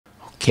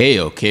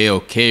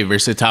Okay.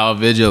 Versatile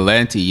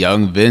Vigilante,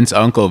 Young Vince,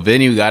 Uncle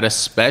Vinny. We got a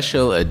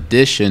special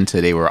edition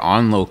today. We're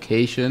on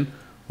location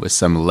with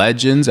some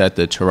legends at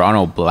the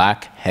Toronto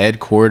Black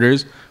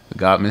headquarters. We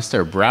got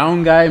Mr.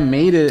 Brown Guy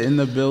Made It in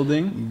the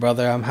building.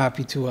 Brother, I'm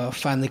happy to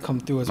finally come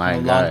through. It's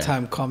been a long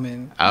time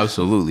coming.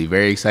 Absolutely.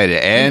 Very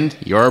excited. And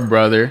your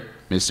brother,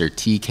 Mr.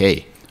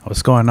 TK.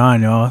 What's going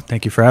on, y'all?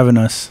 Thank you for having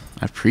us.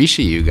 I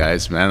appreciate you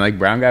guys, man. Like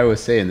Brown Guy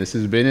was saying, this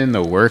has been in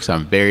the works.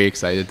 I'm very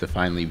excited to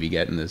finally be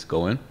getting this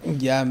going.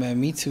 Yeah, man,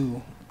 me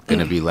too.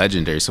 Gonna be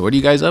legendary. So what are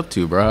you guys up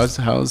to, bro?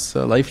 How's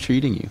life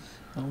treating you?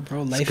 Oh,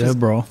 bro, life It's good,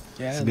 bro.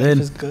 Yeah, It's life good.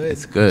 is good.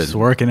 It's good. It's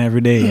working every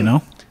day, you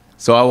know?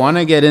 So I want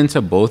to get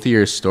into both of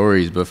your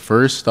stories, but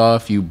first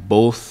off, you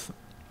both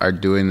are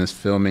doing this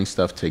filming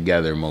stuff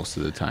together most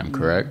of the time,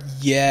 correct?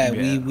 Yeah.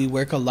 We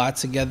work a lot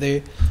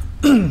together.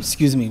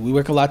 Excuse me. We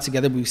work a lot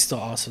together, but we still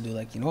also do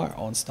our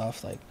own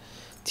stuff. Like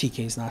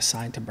TK's not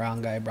signed to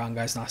Brown Guy. Brown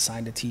Guy's not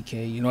signed to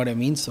TK. You know what I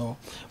mean? So,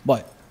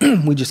 but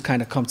we just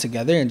kind of come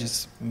together and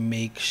just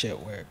make shit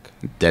work.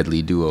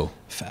 Deadly duo.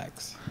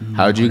 Facts.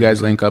 How'd you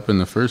guys link up in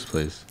the first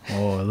place?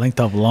 Oh, I linked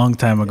up a long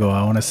time ago.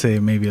 I want to say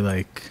maybe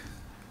like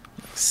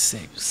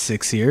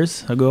 6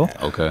 years ago.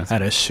 Okay.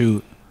 At a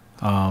shoot.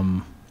 I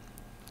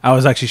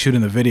was actually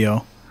shooting the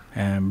video,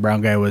 and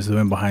Brown Guy was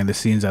doing behind the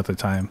scenes at the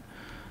time.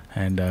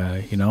 And,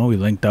 we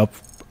linked up,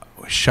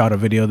 shot a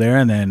video there,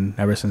 and then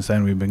ever since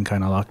then, we've been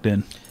kind of locked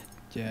in.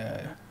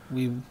 Yeah.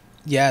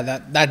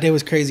 That day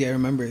was crazy. I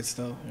remember it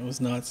still. It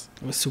was nuts.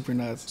 It was super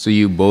nuts. So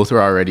you both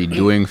were already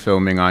doing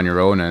filming on your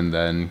own and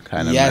then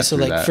kind of so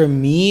like for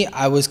me,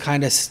 I was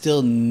kind of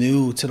still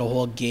new to the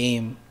whole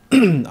game.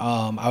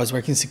 I was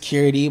working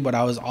security, but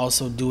I was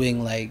also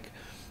doing I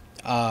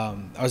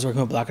was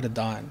working with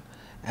BlackaDaDon,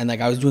 and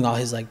I was doing all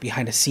his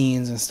behind the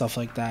scenes and stuff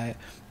like that.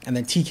 And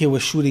then TK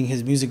was shooting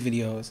his music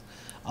videos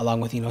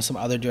along with some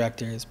other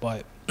directors.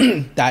 But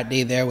that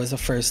day there was the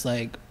first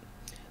I'm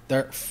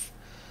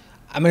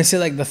gonna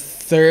say the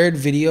third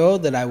video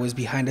that I was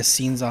behind the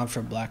scenes on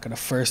for Blacka. The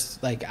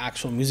first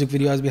actual music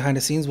video I was behind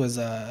the scenes was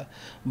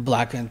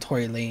Blacka and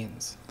Tory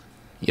Lanez.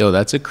 Yo,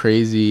 that's a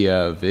crazy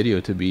video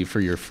to be for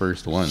your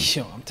first one.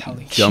 Yo, I'm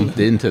telling you. Jumped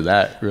into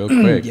that real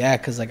quick. Yeah,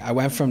 because I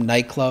went from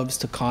nightclubs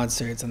to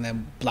concerts, and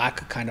then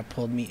Blacka kind of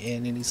pulled me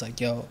in, and he's like,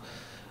 yo,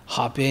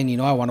 hop in,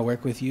 I want to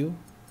work with you.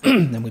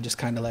 And then we just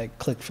kind of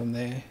clicked from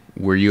there.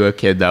 Were you a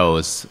kid that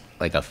was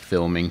a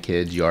filming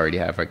kid? You already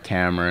have a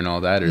camera and all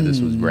that, or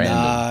this was random?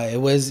 Nah, it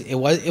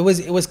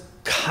was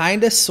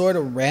kind of sort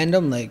of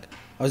random. I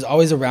was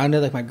always around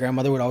it. My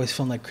grandmother would always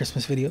film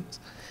Christmas videos,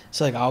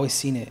 so I always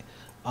seen it.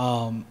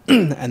 And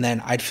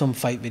then I'd film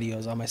fight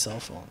videos on my cell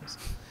phones.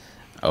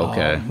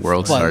 Okay,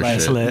 world star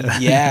shit.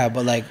 Yeah,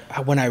 but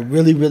when I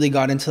really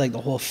got into the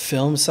whole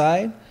film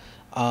side,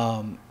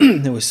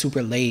 it was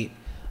super late.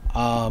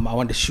 I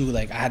wanted to shoot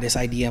I had this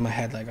idea in my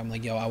head. I'm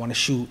like, yo, I want to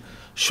shoot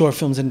short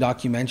films and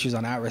documentaries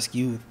on at-risk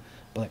youth,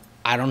 but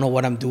I don't know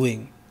what I'm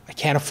doing. I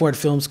can't afford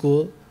film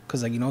school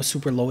because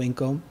super low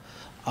income.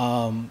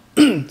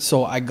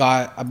 So I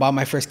bought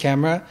my first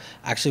camera.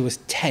 Actually, it was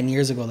 10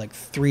 years ago,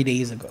 3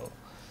 days ago.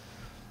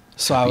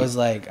 So I was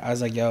like,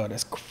 yo,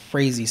 that's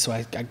crazy. So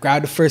I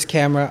grabbed the first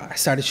camera. I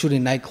started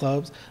shooting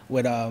nightclubs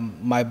with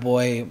my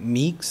boy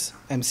Meeks,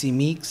 MC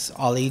Meeks,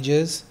 all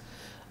ages.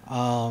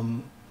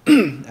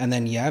 And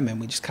then, yeah, man,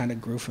 we just kind of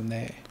grew from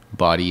there.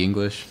 Body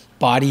English?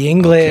 Body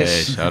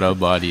English. Okay, shout out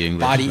Body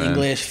English. Body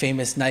English,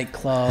 famous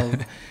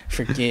nightclub.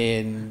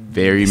 Freaking.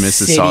 Very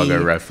Mississauga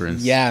city.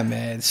 Reference. Yeah,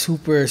 man.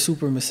 Super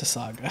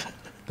Mississauga.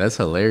 That's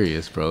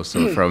hilarious, bro.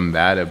 So from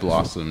that, it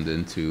blossomed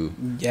into.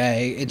 Yeah,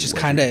 it just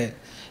kind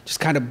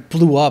of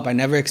blew up. I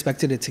never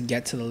expected it to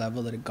get to the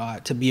level that it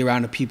got, to be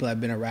around the people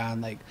I've been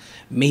around,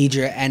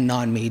 major and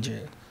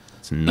non-major.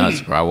 It's nuts,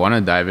 bro. I want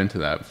to dive into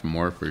that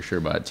more for sure.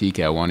 But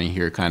TK, I want to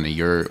hear kind of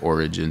your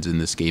origins in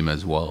this game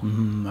as well.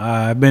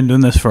 I've been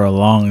doing this for a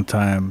long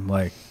time.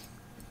 I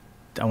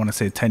want to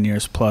say 10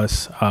 years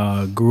plus.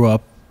 Grew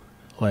up,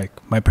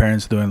 my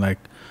parents doing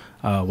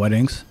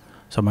weddings.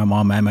 So my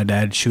mom and my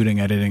dad shooting,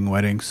 editing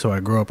weddings. So I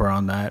grew up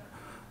around that.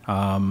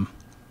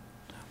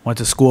 Went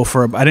to school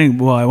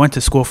I went to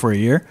school for a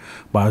year,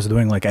 but I was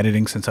doing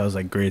editing since I was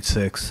grade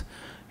 6,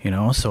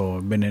 so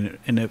I've been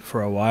in it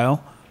for a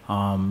while.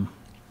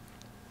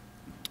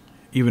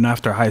 Even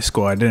after high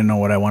school, I didn't know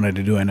what I wanted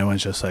to do, and it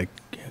was just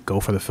go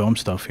for the film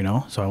stuff,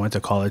 So I went to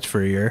college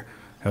for a year.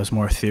 It was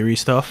more theory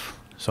stuff,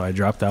 so I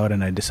dropped out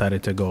and I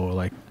decided to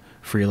go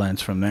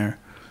freelance from there.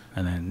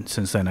 And then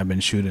since then, I've been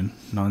shooting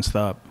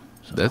nonstop.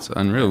 So. That's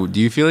unreal. Do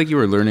you feel like you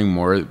were learning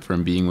more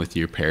from being with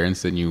your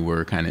parents than you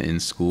were kind of in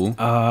school?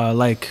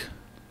 The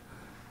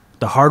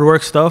hard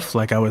work stuff,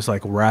 I was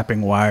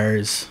wrapping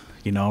wires,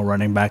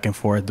 running back and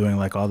forth, doing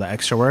all the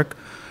extra work.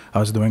 I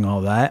was doing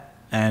all that.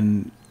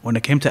 And when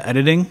it came to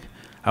editing,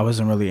 I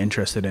wasn't really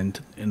interested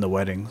in the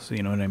weddings,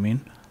 you know what I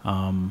mean?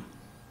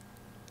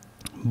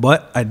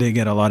 But I did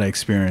get a lot of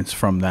experience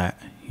from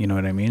that, you know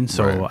what I mean?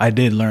 So right. I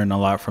did learn a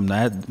lot from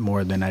that,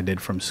 more than I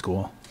did from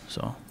school.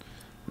 So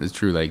It's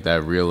true, like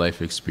that real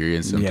life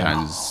experience.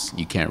 Sometimes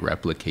you can't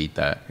replicate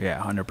that.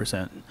 Yeah,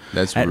 100%.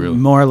 That's and real.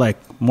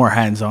 more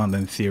hands on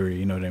than theory.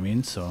 You know what I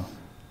mean? So.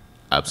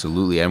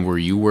 Absolutely. And were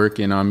you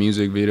working on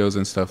music videos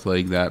and stuff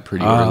like that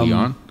pretty early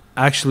on?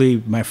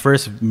 Actually, my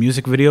first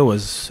music video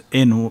was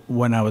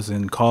when I was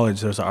in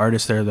college. There's an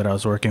artist there that I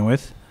was working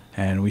with,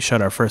 and we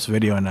shot our first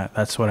video, and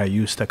that's what I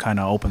used to kind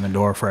of open the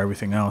door for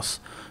everything else.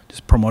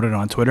 Just promote it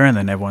on Twitter, and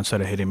then everyone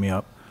started hitting me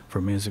up for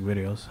music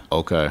videos.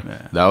 Okay.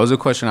 Yeah. That was a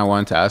question I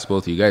wanted to ask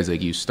both of you guys.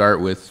 Like, you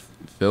start with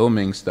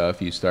filming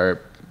stuff, you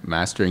start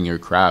mastering your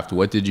craft.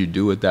 What did you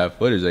do with that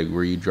footage? Like,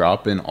 were you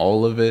dropping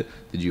all of it?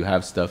 Did you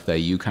have stuff that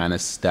you kind of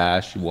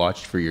stashed,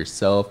 watched for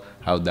yourself?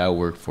 How'd that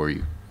work for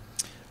you?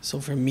 So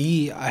for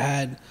me, I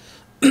had,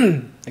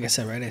 like I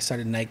said, right, I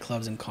started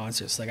nightclubs and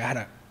concerts. Like, I had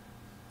a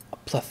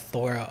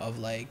plethora of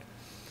like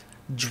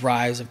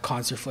drives of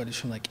concert footage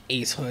from like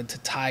Ace Hood to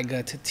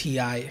Tyga to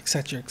T.I.,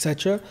 etc.,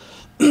 etc.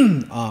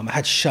 I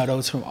had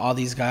shoutouts from all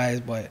these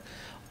guys, but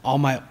all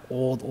my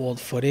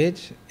old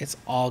footage, it's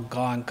all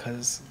gone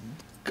because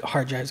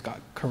hard drives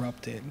got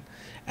corrupted,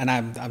 and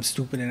I'm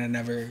stupid and I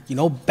never,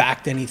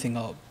 backed anything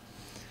up.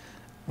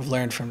 I've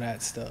learned from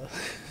that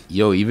stuff.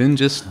 Yo, even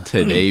just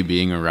today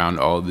being around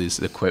all this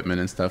equipment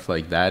and stuff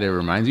like that, it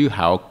reminds you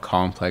how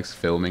complex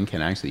filming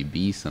can actually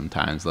be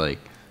sometimes. Like,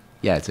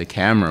 yeah, it's a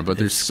camera, but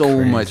there's so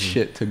crazy. Much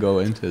shit to go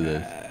into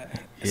this.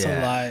 It's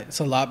a lot. It's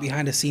a lot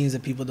behind the scenes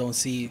that people don't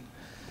see.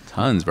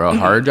 Tons, bro.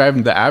 Hard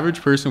drive. The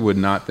average person would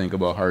not think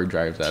about hard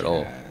drives at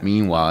all.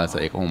 Meanwhile, it's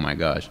like, oh my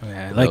gosh.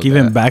 Yeah, like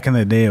even back in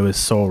the day, it was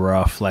so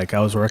rough. Like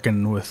I was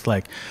working with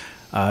like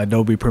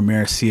Adobe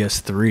Premiere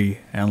CS3,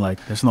 and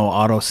like there's no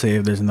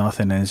autosave, there's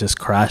nothing, and it's just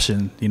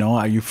crashing.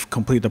 You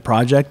complete the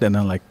project, and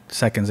then like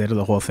seconds later,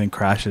 the whole thing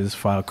crashes,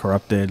 file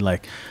corrupted.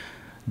 Like,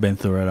 been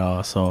through it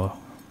all. So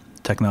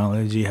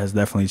technology has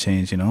definitely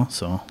changed.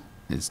 So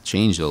it's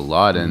changed a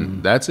lot,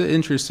 and that's an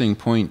interesting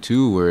point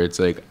too, where it's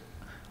like,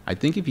 I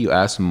think if you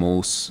ask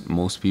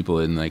most people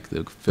in like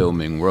the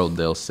filming world,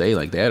 they'll say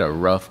like they had a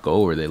rough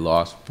go where they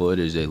lost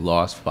footage, they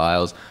lost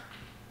files.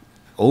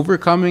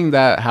 Overcoming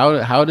that,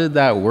 how did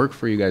that work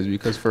for you guys?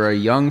 Because for a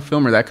young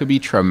filmer, that could be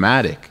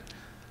traumatic.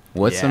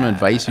 What's some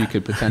advice you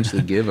could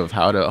potentially give of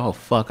how to, oh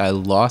fuck, I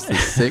lost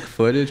this sick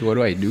footage, what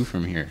do I do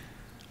from here?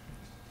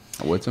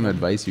 What's some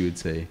advice you would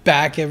say?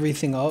 Back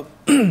everything up.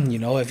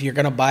 If you're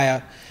gonna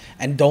buy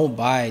and don't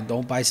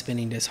buy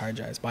spinning disk hard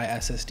drives, buy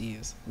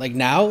SSDs. Like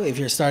now, if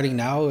you're starting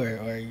now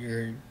or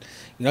you're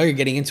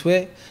getting into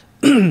it,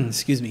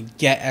 excuse me,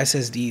 get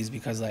SSDs,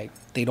 because like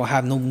they don't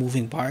have no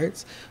moving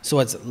parts, so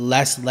it's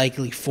less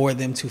likely for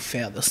them to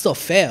fail. They'll still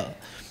fail,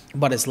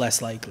 but it's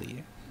less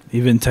likely.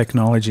 Even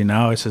technology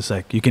now, it's just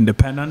like you can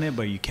depend on it,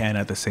 but you can't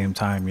at the same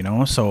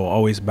time, So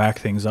always back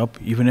things up.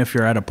 Even if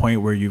you're at a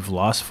point where you've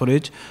lost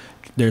footage,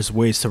 there's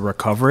ways to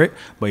recover it,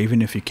 but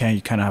even if you can't,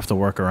 you kind of have to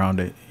work around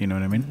it. You know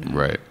what I mean?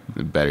 Right.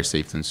 Better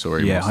safe than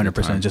sorry. Yeah,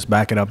 100%. Just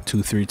back it up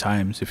 2-3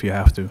 times if you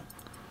have to.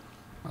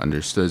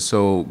 Understood.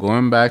 So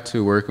going back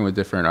to working with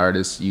different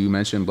artists, you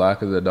mentioned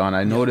BlackaDaDon.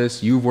 I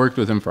noticed you've worked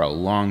with him for a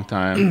long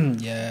time.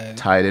 Yeah.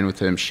 Tied in with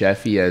him.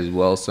 Sheffy as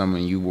well,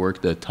 someone you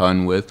worked a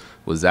ton with.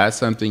 Was that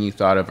something you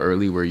thought of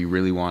early, where you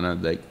really want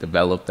to like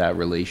develop that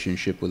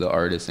relationship with the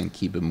artist and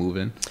keep it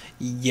moving?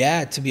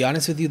 Yeah, to be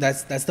honest with you,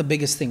 that's the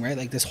biggest thing, right?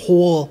 Like this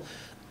whole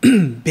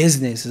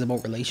business is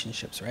about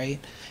relationships, right?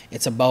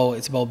 It's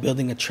about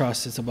building a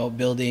trust. It's about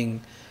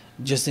building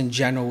just in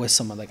general with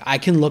someone. Like I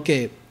can look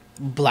at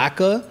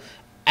Blacka,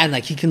 and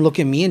like he can look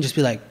at me and just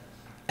be like,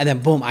 and then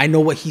boom, I know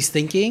what he's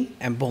thinking,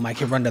 and boom, I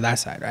can run to that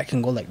side, or I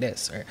can go like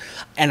this, or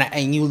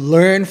and you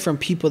learn from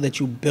people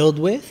that you build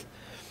with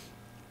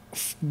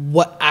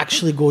what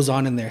actually goes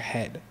on in their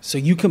head. So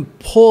you can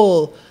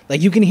pull, like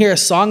you can hear a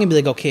song and be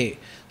like, okay,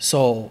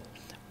 so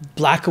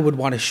Blacka would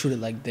want to shoot it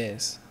like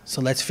this,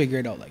 so let's figure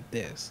it out like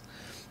this.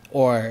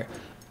 Or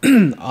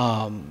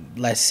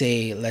let's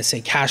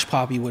say Cash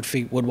Poppy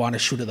would want to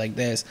shoot it like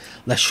this,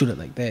 let's shoot it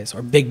like this.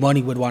 Or Big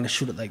Money would want to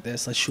shoot it like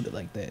this, let's shoot it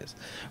like this.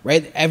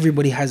 Right?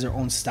 Everybody has their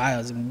own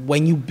styles, and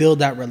when you build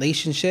that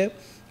relationship,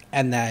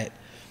 and that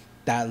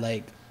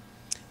like,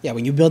 yeah,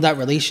 when you build that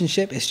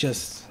relationship, it's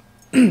just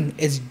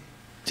it's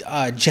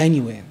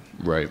genuine.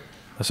 Right.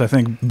 So I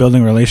think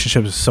building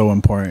relationships is so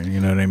important, you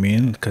know what I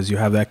mean? Because you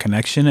have that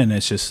connection, and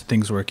it's just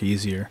things work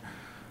easier,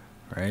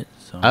 right?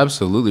 So.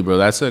 Absolutely, bro.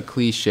 That's a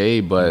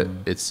cliche, but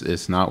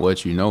it's not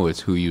what you know,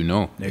 it's who you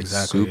know.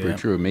 Exactly. It's super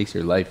true. It makes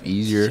your life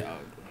easier,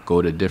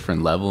 go to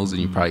different levels,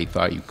 and you probably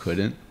thought you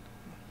couldn't.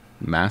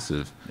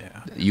 Massive.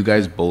 Yeah. You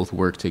guys both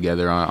work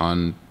together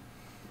on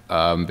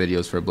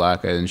videos for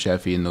Blacka and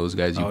Sheffy, and those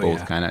guys, you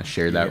both kind of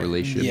share that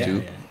relationship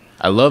too. Yeah.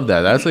 I love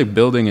that. That's like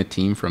building a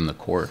team from the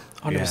core.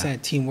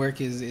 100%.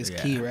 Teamwork is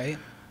key, right?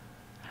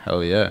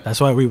 Hell yeah.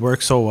 That's why we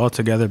work so well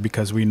together,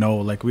 because we know,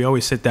 like, we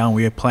always sit down,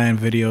 we plan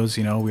videos,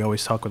 we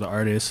always talk with the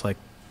artists, like,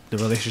 the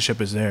relationship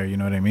is there, you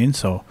know what I mean?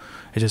 So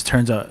it just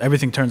turns out,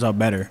 everything turns out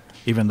better,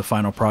 even the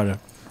final product,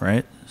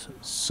 right?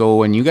 So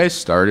when you guys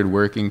started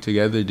working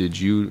together, did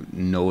you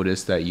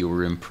notice that you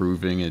were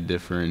improving in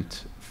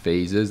different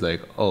phases,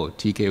 like, oh,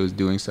 TK was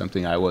doing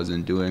something I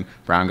wasn't doing,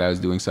 Brown Guy was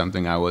doing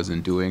something I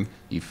wasn't doing,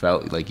 you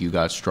felt like you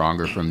got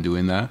stronger from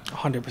doing that?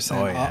 100%.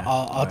 Oh, yeah.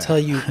 I'll tell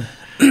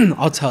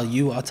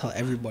you, I'll tell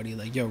everybody,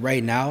 like, yo,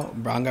 right now,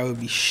 Brown Guy would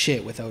be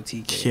shit without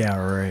TK. Yeah,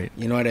 right.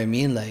 You know what I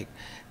mean? Like,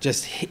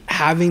 just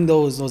having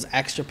those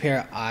extra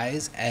pair of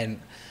eyes and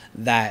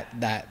that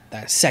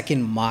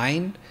second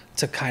mind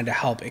to kind of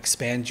help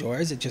expand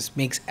yours, it just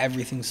makes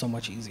everything so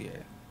much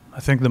easier. I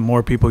think the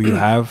more people you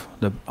have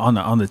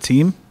on the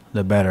team,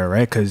 the better,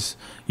 right? Because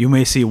you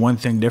may see one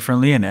thing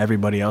differently, and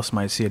everybody else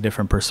might see a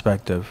different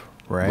perspective,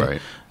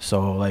 right?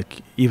 So,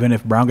 like, even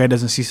if Brown Guy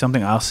doesn't see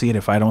something, I'll see it.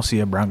 If I don't see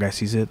it, Brown Guy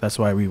sees it. That's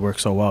why we work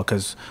so well,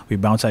 because we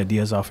bounce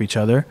ideas off each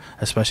other,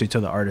 especially to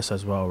the artists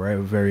as well, right?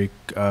 We very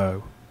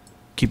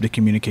keep the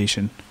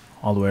communication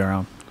all the way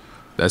around.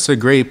 That's a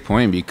great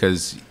point,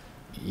 because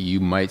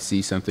you might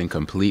see something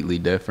completely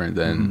different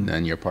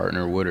than your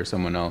partner would or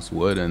someone else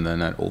would, and then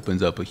that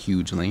opens up a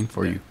huge lane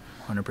for you.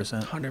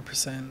 100%.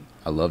 100%.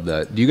 I love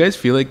that. Do you guys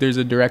feel like there's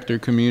a director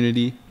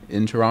community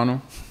in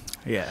Toronto?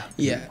 Yeah.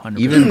 Yeah. 100%.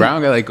 Even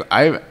Brown Guy, like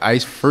I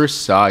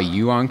first saw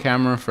you on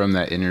camera from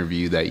that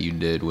interview that you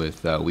did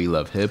with We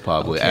Love Hip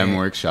Hop with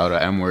M-Works, shout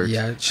out M-Works.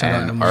 Yeah, shout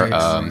out and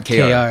M-Works.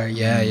 KR.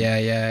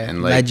 Yeah.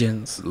 And like,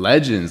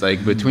 Legends.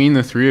 Like between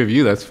the three of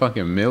you, that's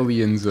fucking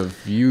millions of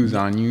views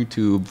on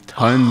YouTube,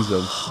 tons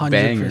of 100%,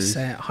 bangers.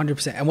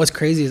 100%. And what's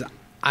crazy is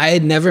I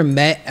had never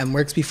met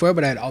M-Works before,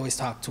 but I had always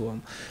talked to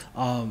him.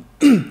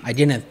 I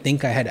didn't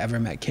think I had ever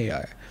met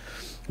KR.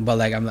 But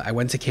like I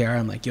went to KR,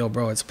 I'm like, yo,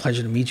 bro, it's a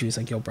pleasure to meet you. He's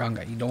like, yo, Brown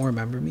Guy, you don't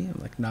remember me? I'm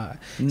like, nah.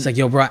 He's like,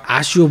 yo, bro, I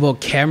asked you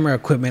about camera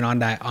equipment on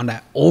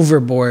that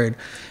Overboard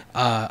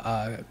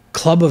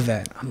club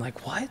event. I'm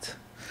like, what?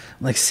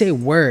 I'm like, say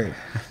word,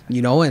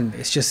 you know? And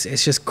it's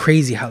just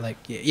crazy how, like,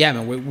 yeah,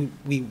 man,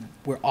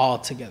 we're all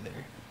together.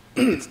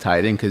 It's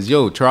tied in because,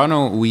 yo,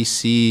 Toronto, we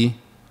see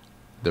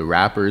the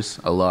rappers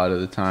a lot of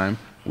the time.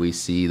 We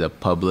see the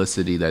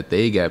publicity that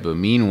they get, but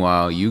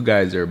meanwhile, you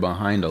guys are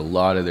behind a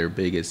lot of their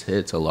biggest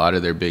hits, a lot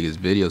of their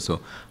biggest videos.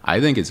 So I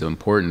think it's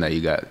important that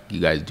you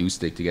guys do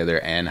stick together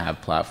and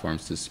have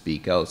platforms to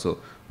speak out. So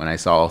when I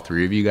saw all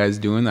three of you guys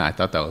doing that, I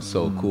thought that was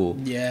so cool.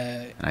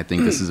 Yeah. And I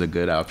think this is a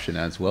good option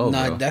as well.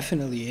 No, bro.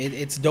 definitely.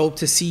 It's dope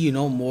to see, you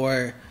know,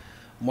 more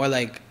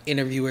like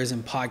interviewers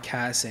and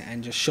podcasts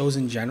and just shows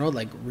in general,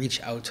 like,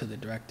 reach out to the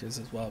directors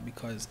as well,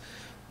 because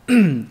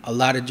a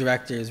lot of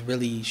directors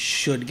really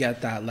should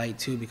get that light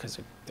too, because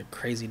they're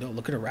crazy. Don't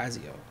look at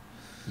Orazio.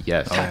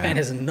 Yes. That man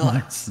is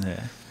nuts.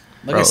 Yeah.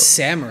 Look at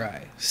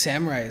Samurai.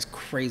 Samurai is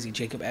crazy.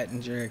 Jacob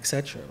Ettinger,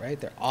 etc. Right?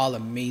 They're all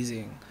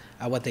amazing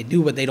at what they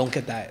do, but they don't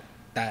get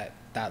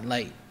that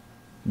light.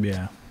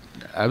 Yeah.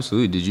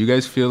 Absolutely. Did you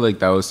guys feel like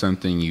that was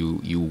something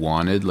you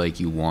wanted?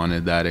 Like, you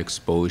wanted that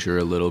exposure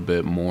a little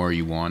bit more?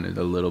 You wanted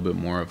a little bit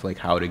more of, like,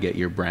 how to get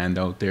your brand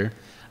out there?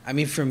 I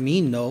mean, for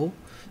me, no.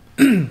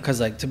 Because,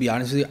 like, to be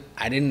honest with you,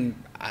 I didn't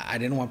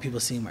want people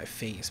seeing my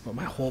face, but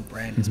my whole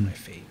brand is my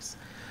face,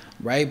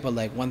 right? But,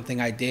 like, one thing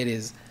I did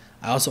is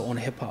I also own a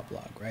hip-hop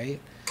blog, right?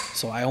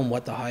 So I own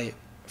WhatTheHype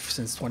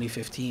since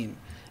 2015.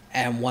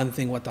 And one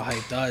thing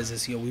WhatTheHype does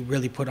is, you know, we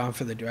really put on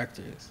for the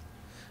directors,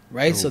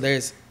 right? So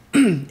there's,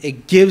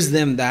 it gives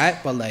them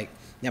that, but, like,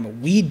 yeah, but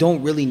we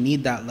don't really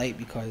need that light,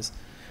 because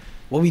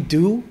what we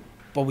do,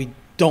 but we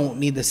don't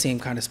need the same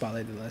kind of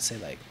spotlight that, let's say,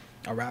 like,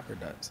 a rapper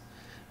does.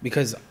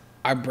 Because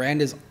our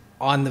brand is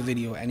on the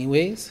video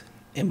anyways,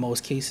 in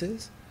most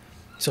cases.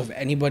 So if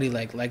anybody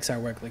likes our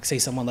work, like, say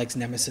someone likes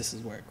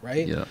Nemesis's work,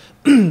 right? Yeah.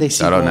 They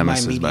see Shout out Goldmine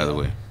Nemesis, Media. by the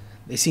way.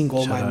 They see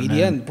Goldmine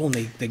Media, and boom,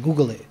 they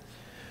Google it.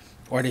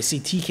 Or they see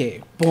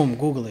TK, boom,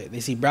 Google it. They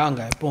see Brown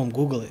Guy, boom,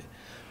 Google it.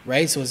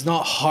 Right? So it's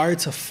not hard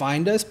to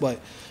find us, but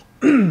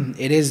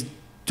it is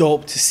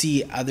dope to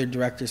see other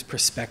directors'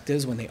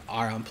 perspectives when they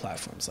are on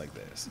platforms like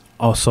this.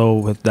 Also,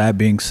 with that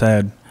being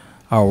said,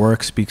 our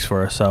work speaks for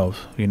ourselves,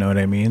 you know what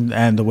I mean?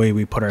 And the way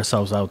we put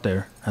ourselves out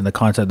there and the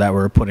content that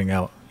we're putting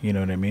out, you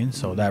know what I mean?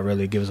 So that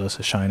really gives us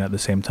a shine at the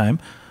same time.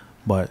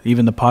 But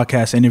even the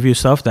podcast interview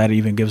stuff, that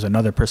even gives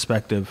another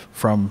perspective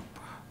from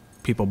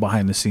people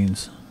behind the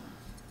scenes.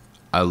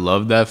 I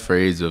love that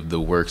phrase of the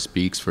work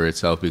speaks for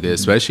itself, because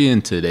especially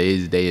in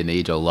today's day and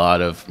age, a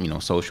lot of, you know,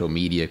 social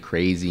media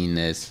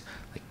craziness,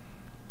 like,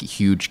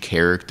 huge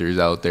characters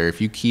out there.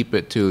 If you keep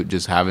it to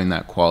just having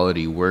that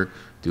quality work,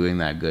 doing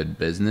that good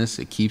business,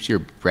 it keeps your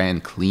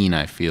brand clean,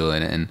 I feel,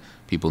 and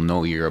people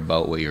know you're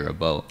about what you're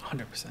about.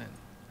 100%.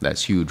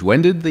 That's huge.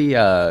 When did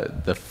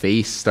the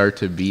face start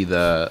to be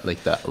the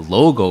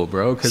logo,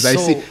 bro? Because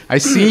I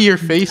see your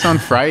face on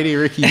Friday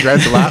Ricky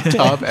Dread's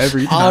laptop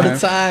every time. All the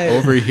time.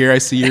 Over here, I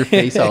see your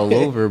face all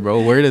over,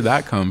 bro. Where did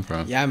that come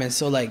from? Yeah, man.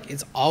 So, like,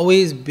 it's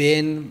always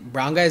been,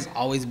 Brown Guy's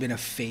always been a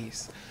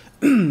face.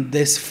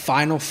 This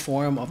final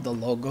form of the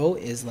logo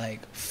is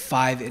like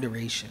 5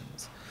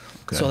 iterations.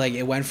 Okay. So, like,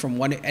 it went from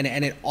one,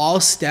 and it all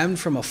stemmed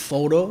from a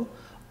photo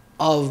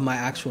of my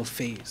actual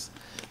face.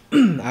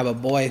 I have a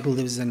boy who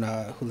lives in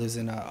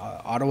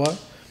Ottawa,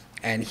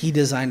 and he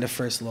designed the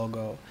first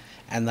logo,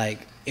 and,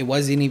 like, it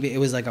wasn't even, it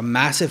was like a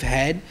massive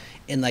head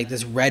in, like,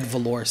 this red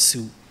velour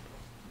suit,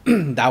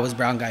 that was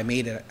Brown Guy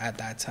Made It at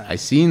that time. I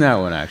seen that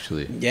one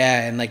actually.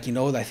 Yeah, and like, you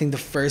know, I think the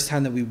first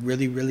time that we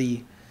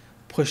really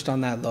pushed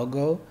on that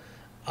logo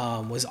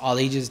was All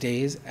Ages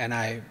Days, and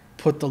I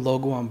put the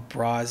logo on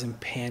bras and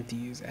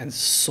panties and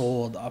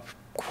sold a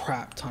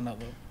crap ton of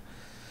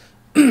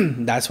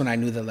them. That's when I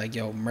knew that, like,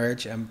 yo,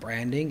 merch and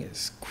branding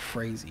is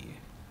crazy.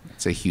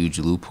 It's a huge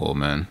loophole,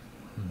 man.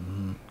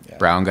 Yeah.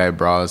 Brown Guy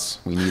bras.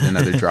 We need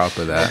another drop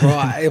of that.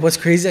 Bro, what's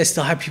crazy, I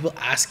still have people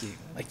asking,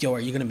 like, yo, are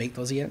you gonna make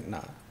those again? Nah,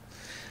 I'm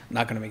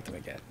not gonna make them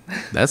again.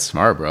 That's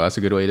smart, bro. That's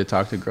a good way to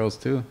talk to girls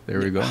too. There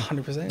we go.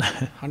 100%,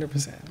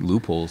 100%.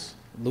 Loopholes.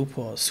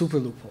 Loopholes, super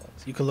loopholes.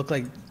 You could look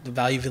like the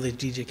Value Village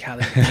DJ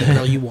Khaled, any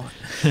girl you want.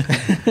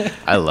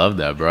 I love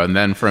that, bro. And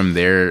then from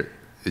there,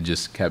 it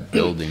just kept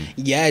building.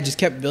 Yeah, it just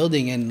kept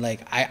building, and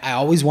like I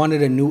always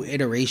wanted a new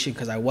iteration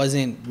because I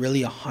wasn't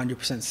really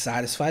 100%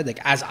 satisfied. Like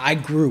as I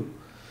grew,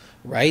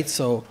 right?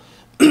 So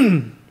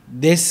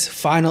this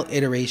final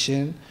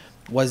iteration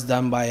was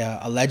done by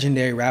a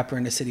legendary rapper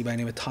in the city by the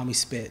name of Tommy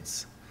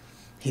Spitz.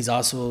 He's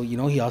also, you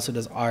know, he also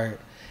does art.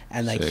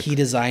 And like Sick. He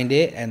designed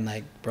it, and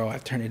like, bro,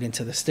 I've turned it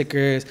into the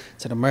stickers,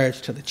 to the merch,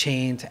 to the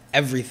chain, to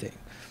everything.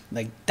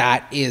 Like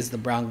that is the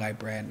Brown Guy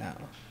brand now.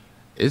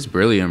 It's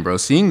brilliant, bro.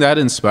 Seeing that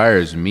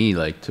inspires me,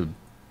 like, to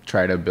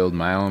try to build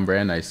my own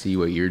brand. I see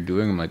what you're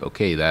doing. I'm like,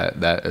 okay,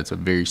 that's a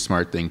very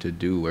smart thing to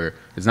do, where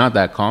it's not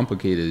that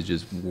complicated. It's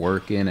just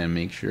working and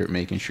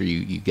making sure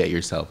you get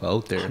yourself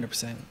out there.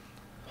 100%.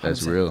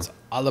 That's real. It's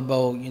all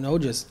about, you know,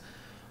 just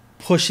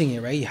pushing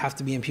it, right? You have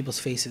to be in people's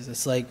faces.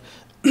 It's like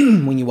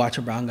when you watch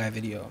a Brown Guy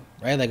video,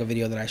 right? Like a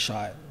video that I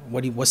shot.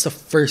 What's the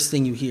first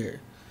thing you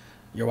hear?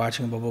 You're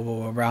watching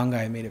a Brown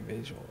Guy made a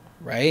visual,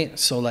 right?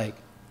 So like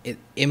it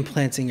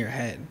implants in your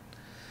head,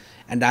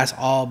 and that's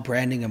all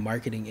branding and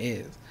marketing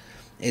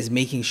is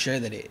making sure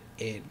that it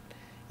you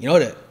know,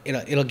 that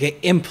it'll get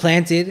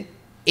implanted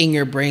in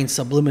your brain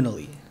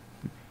subliminally.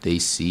 They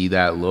see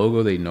that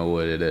logo, they know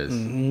what it is.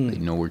 They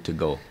know where to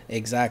go.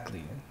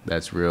 Exactly.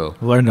 That's real.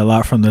 Learned a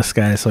lot from this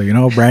guy. So, you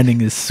know,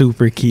 branding is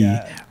super key,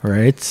 Yeah.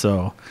 right?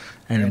 So,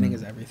 and Branding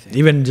is everything.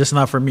 even just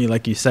not for me,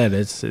 like you said,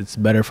 it's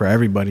better for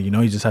everybody. You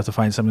know, you just have to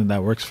find something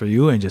that works for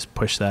you and just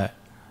push that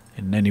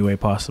in any way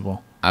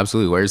possible.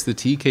 Absolutely. Where's the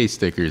TK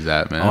stickers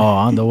at, man? Oh,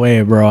 on the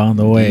way, bro, on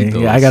the way. Need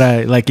Yeah, I those.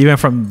 gotta, like, even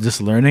from just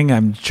learning,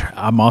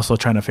 I'm also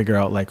trying to figure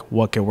out like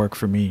what could work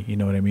for me. You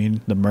know what I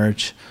mean? The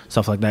merch,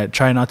 stuff like that.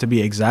 Try not to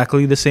be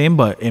exactly the same,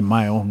 but in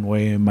my own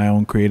way, in my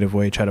own creative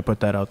way, try to put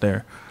that out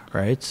there,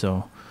 right?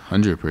 So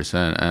 100%.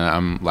 And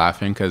I'm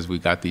laughing because we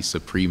got these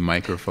Supreme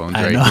microphones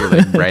I right know. here,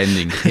 like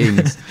branding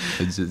kings.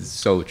 It's just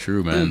so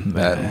true, man.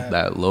 Yeah.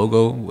 That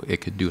logo, it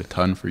could do a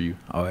ton for you.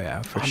 oh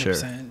yeah, for sure,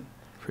 100%.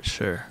 for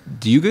sure.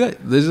 Do you guys,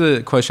 there's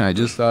a question I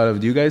just thought of.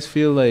 Do you guys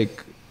feel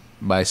like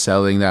by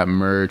selling that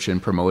merch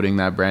and promoting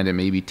that brand, it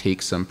maybe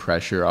takes some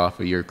pressure off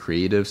of your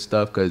creative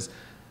stuff? Because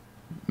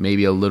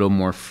maybe a little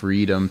more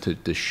freedom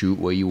to shoot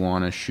what you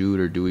want to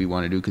shoot or do what you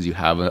want to do because you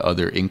have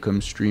another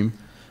income stream?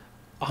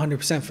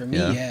 100% for me,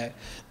 Yeah. yeah.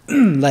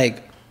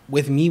 Like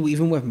with me,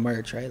 even with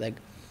merch, right? Like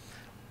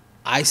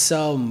I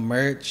sell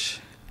merch,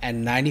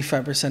 and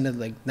 95% of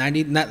like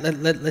 90,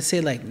 let's say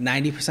like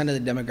 90%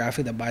 of the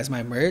demographic that buys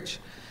my merch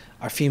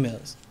are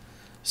females.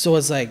 So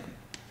it's like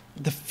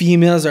the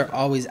females are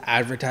always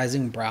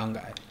advertising Brown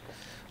Guy,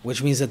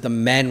 which means that the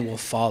men will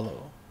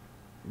follow,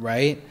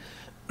 right?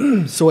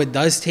 So it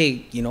does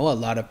take, you know, a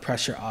lot of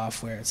pressure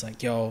off, where it's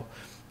like, yo,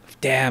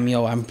 damn,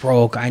 yo, I'm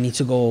broke. I need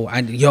to go.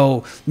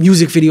 Yo,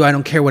 music video, I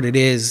don't care what it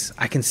is.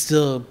 I can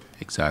still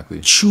Exactly.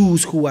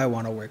 choose who I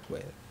want to work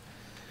with.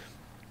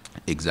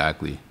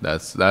 Exactly.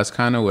 That's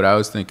kind of what I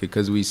was thinking,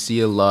 because we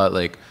see a lot,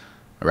 like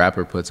a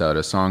rapper puts out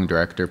a song,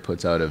 director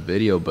puts out a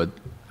video, but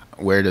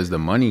where does the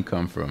money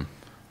come from,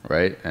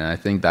 right? And I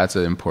think that's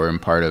an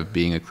important part of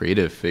being a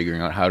creative,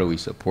 figuring out how do we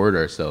support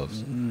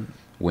ourselves.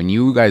 When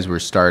you guys were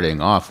starting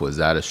off, was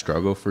that a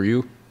struggle for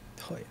you?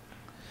 Oh, yeah.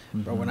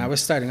 Bro, when I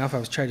was starting off, I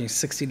was charging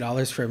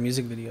 $60 for a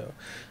music video,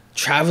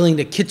 traveling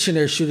to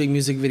Kitchener shooting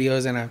music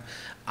videos, and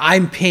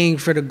I'm paying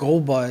for the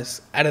Gold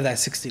Bus out of that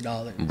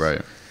 $60.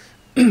 Right.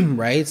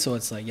 Right? So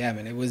it's like, yeah,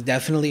 man, it was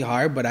definitely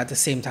hard, but at the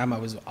same time, I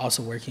was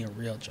also working a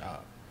real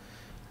job,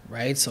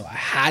 right? So I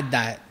had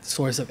that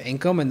source of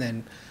income, and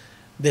then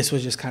this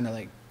was just kind of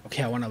like,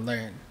 okay, I want to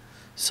learn.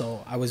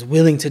 So I was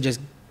willing to just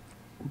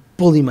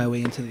bully my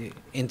way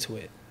into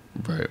it.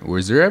 Right.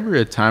 Was there ever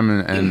a time,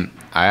 and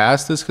I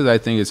asked this because I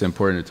think it's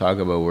important to talk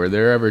about, were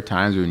there ever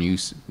times when you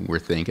were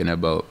thinking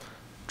about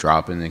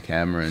dropping the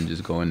camera and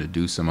just going to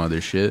do some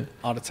other shit?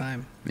 All the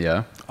time.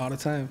 Yeah. All the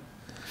time.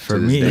 For To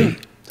this me, day?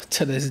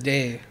 To this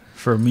day.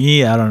 for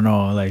me, I don't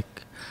know.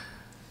 Like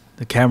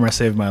the camera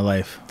saved my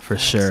life for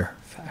sure.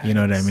 You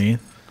know what I Facts. mean?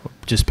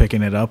 Just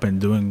picking it up and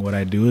doing what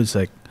I do is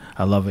like,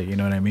 I love it. You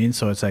know what I mean?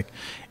 So it's like,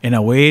 in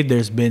a way,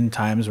 there's been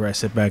times where I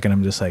sit back and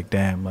I'm just like,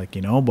 damn, like,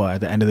 you know, but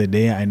at the end of the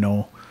day, I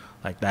know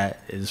like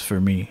that is for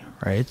me.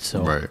 Right.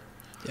 So Right.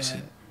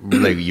 Yeah.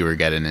 Like you were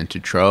getting into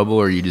trouble,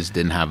 or you just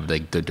didn't have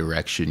like the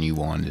direction you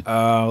wanted?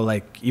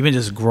 like even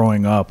just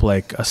growing up,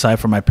 like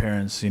aside from my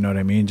parents, you know what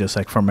I mean? Just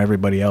like from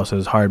everybody else, it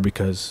was hard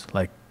because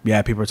like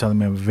yeah, people are telling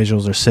me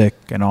visuals are sick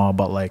and all,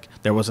 but like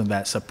there wasn't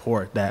that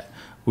support that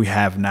we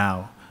have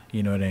now.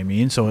 You know what I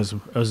mean? So it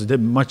was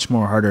much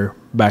more harder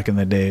back in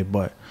the day,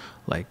 but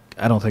like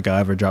I don't think I'll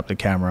ever drop the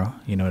camera.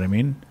 You know what I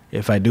mean?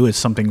 If I do, it's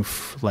something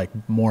like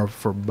more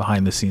for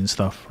behind the scenes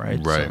stuff, right?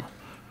 Right.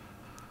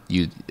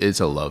 So. It's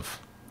a love.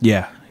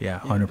 Yeah,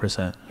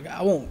 100%. Like,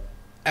 I won't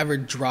ever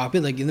drop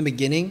it. Like in the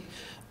beginning,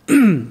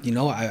 you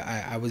know,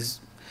 I was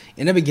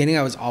in the beginning.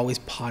 I was always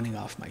pawning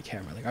off my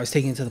camera. Like I was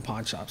taking it to the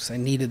pawn shops. I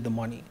needed the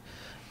money.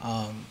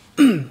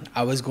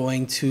 I was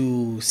going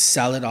to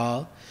sell it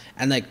all,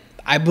 and like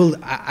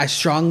I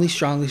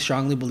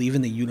strongly believe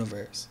in the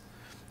universe.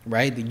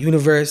 Right? The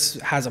universe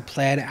has a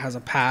plan, it has a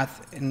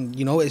path, and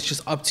you know, it's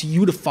just up to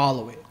you to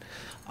follow it.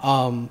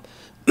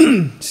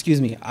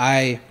 Excuse me.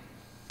 I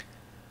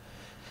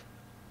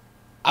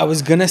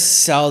was gonna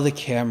sell the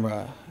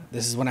camera.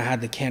 This is when I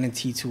had the Canon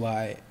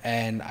T2i,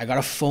 and I got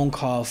a phone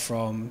call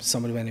from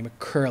somebody by the name of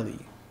Curly.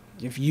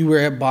 If you were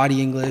at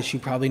Body English, you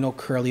probably know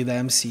Curly the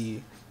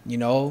MC. You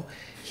know,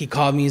 he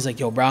called me. He's like,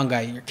 "Yo, brown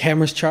guy, your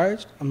camera's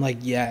charged?" I'm like,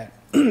 "Yeah."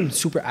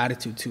 Super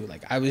attitude too.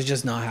 Like I was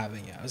just not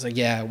having it. I was like,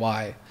 "Yeah,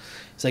 why?"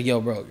 He's like,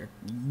 "Yo, bro,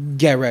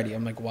 get ready."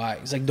 I'm like, "Why?"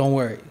 He's like, "Don't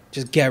worry,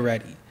 just get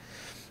ready."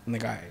 I'm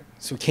like, "All right."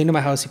 So he came to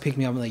my house. He picked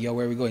me up. I'm like, "Yo,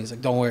 where are we going?" He's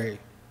like, "Don't worry."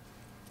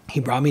 He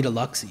brought me to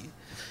Luxie,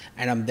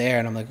 and I'm there,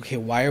 and I'm like, "Okay,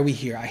 why are we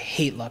here?" I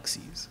hate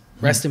Luxies.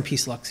 Rest in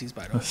peace, Luxies,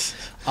 by the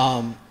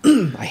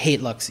way. I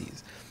hate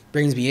Luxies.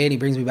 Brings me in. He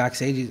brings me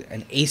backstage,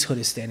 and Ace Hood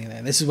is standing there.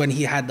 And this is when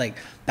he had like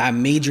that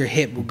major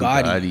hit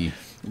Bugatti.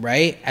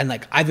 Right? And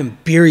like Ivan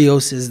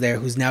Burios is there,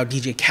 who's now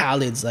DJ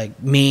Khaled's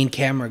like main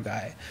camera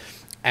guy.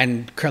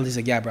 And Curly's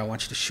like, "Yeah, bro, I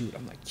want you to shoot."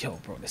 I'm like, "Yo,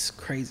 bro, this is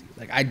crazy."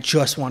 Like I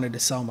just wanted to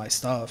sell my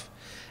stuff.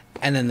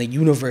 And then the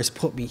universe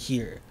put me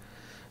here.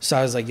 So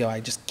I was like, "Yo,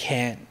 I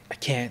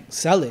can't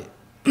sell it.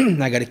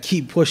 I gotta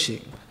keep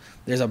pushing.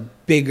 There's a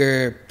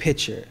bigger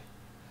picture."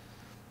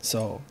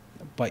 So,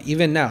 but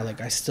even now,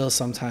 like I still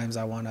sometimes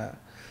I wanna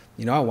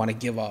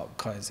give up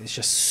because it's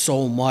just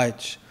so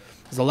much.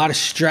 There's a lot of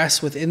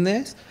stress within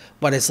this.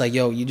 But it's like,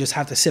 yo, you just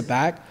have to sit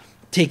back,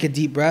 take a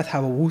deep breath,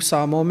 have a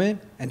woosah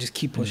moment, and just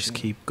keep pushing. Just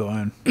keep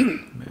going.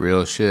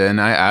 Real shit. And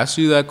I asked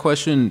you that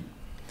question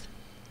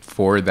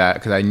for that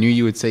because I knew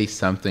you would say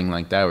something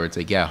like that, where it's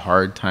like, yeah,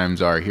 hard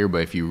times are here,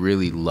 but if you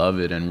really love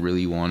it and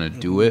really want to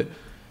do it,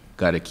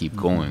 got to keep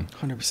going.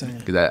 100%.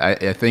 Because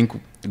I think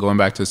going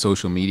back to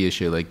social media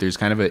shit, like there's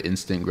kind of an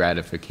instant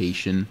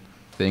gratification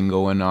thing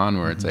going on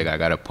where it's like, I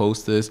got to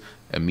post this,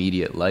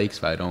 immediate likes.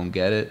 If I don't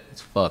get it,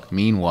 it's fucked.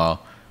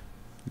 Meanwhile,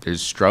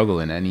 there's struggle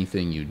in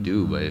anything you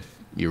do, but if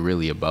you're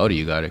really about it,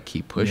 you got to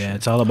keep pushing. Yeah,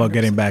 it's all about 100%.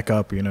 Getting back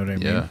up, you know what I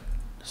mean? Yeah.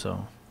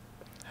 So.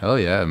 Hell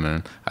yeah,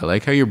 man. I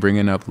like how you're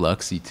bringing up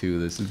Luxie, too.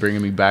 This is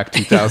bringing me back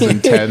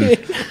 2010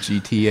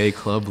 GTA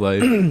club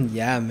life.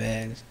 Yeah,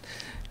 man.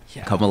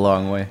 Yeah. Come a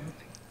long way.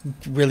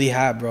 Really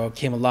have, bro.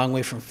 Came a long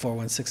way from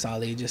 416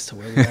 all ages to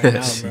where we are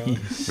now, bro.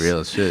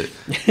 Real shit.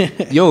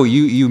 Yo,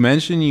 you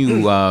mentioned your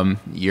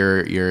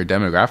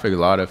demographic, a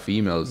lot of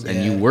females,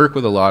 and you work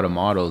with a lot of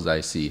models,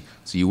 I see.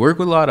 So you work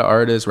with a lot of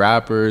artists,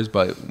 rappers,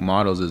 but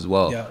models as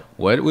well. Yeah.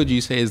 What would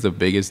you say is the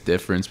biggest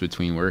difference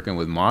between working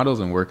with models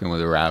and working with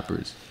the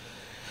rappers?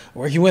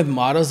 Working with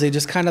models, they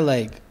just kind of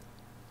like,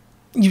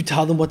 you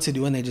tell them what to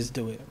do and they just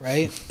do it,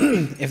 right?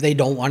 If they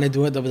don't want to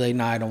do it, they'll be like,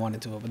 "Nah, I don't want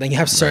to do it." But then you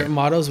have certain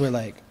models where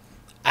like,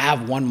 I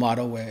have one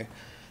model where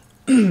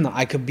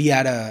I could be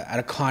at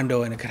a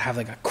condo and it could have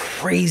like a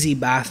crazy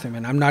bathroom,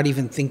 and I'm not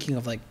even thinking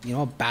of like, you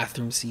know, a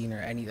bathroom scene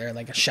or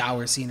like a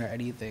shower scene or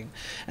anything.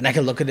 And I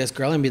could look at this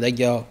girl and be like,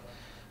 "Yo,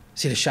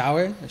 see the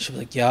shower?" And she'll be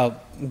like, "Yo,"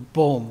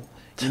 boom.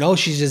 You know,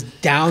 she's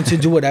just down to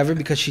do whatever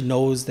because she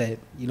knows that,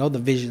 you know, the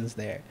vision's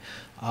there.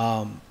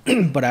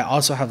 But I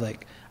also have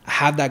like, I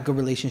have that good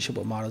relationship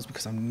with models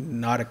because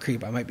I'm not a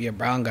creep. I might be a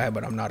brown guy,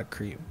 but I'm not a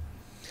creep.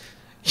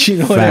 You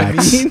know Facts.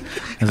 what I mean?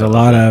 There's a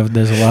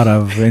lot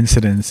of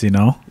incidents, you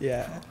know.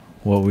 Yeah.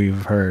 What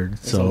we've heard.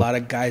 There's a lot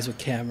of guys with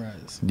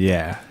cameras.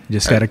 Yeah, you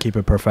just gotta keep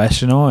it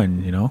professional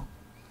and, you know,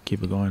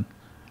 keep it going.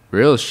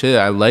 Real shit.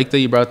 I like that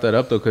you brought that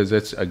up though, because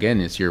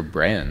it's your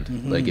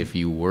brand. Like if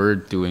you were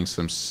doing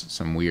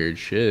some weird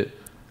shit,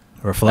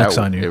 reflects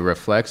on you. It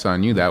reflects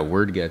on you. That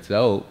word gets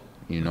out.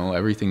 You know,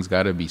 everything's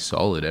got to be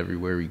solid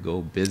everywhere we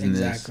go.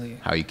 Business,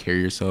 how you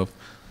carry yourself.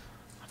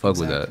 Fuck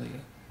with that.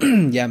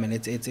 Yeah, man.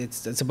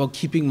 It's about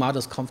keeping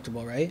models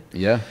comfortable, right?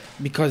 Yeah.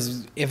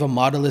 Because if a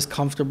model is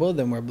comfortable,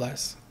 then we're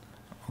blessed.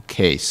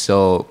 Okay,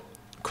 so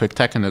quick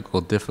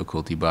technical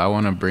difficulty, but I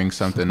want to bring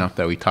something up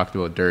that we talked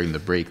about during the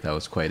break that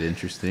was quite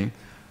interesting.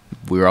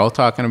 We were all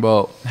talking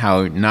about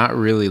how not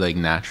really like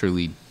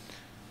naturally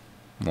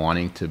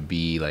wanting to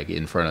be like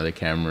in front of the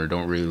camera,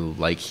 don't really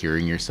like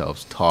hearing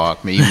yourselves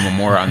talk, maybe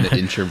more on the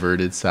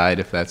introverted side,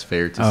 if that's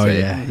fair to say.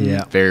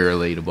 Yeah. Very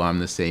relatable. I'm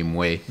the same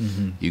way.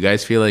 You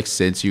guys feel like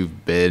since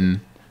you've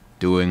been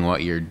doing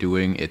what you're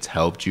doing, it's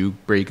helped you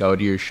break out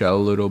of your shell a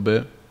little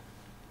bit?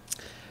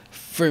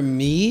 For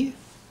me,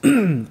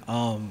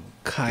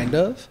 kind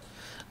of.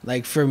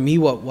 Like for me,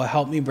 what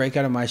helped me break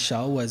out of my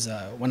shell was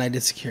when I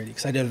did security,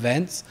 because I did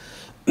events.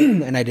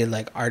 and I did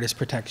like artist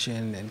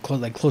protection and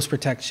close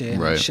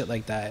protection and shit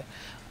like that.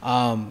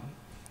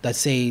 Let's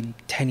say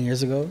 10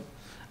 years ago,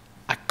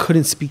 I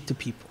couldn't speak to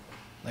people.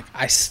 Like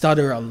I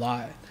stutter a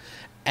lot,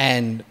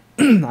 and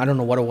I don't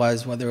know what it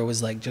was, whether it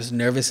was like just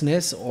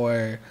nervousness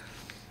or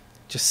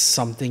just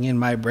something in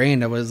my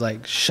brain that was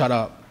like, shut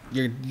up.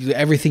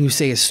 Everything you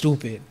say is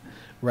stupid.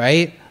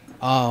 Right.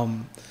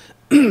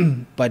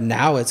 But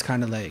now it's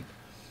kind of like,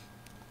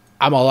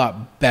 I'm a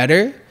lot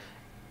better.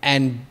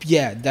 And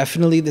yeah,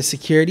 definitely the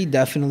security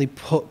definitely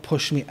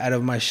pushed me out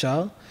of my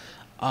shell.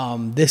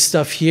 This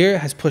stuff here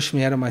has pushed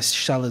me out of my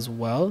shell as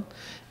well.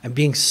 And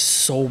being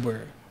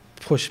sober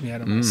pushed me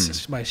out of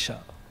my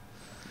shell.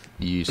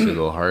 You used to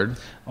go hard?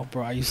 Oh,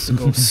 bro, I used to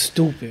go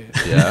stupid.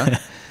 Yeah?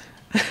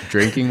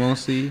 Drinking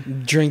mostly?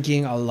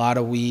 Drinking, a lot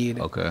of weed.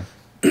 Okay.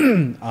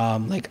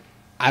 Like,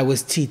 I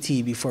was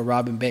TT before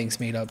Robin Banks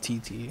made up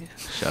TT.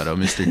 Shout out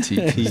Mr.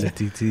 TT.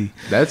 TT.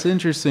 That's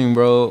interesting,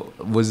 bro.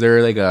 Was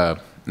there like a,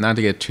 not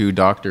to get too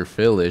Dr.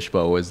 Phil-ish,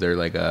 but was there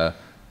like a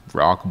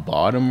rock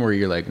bottom where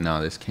you're like,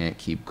 no, this can't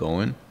keep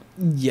going?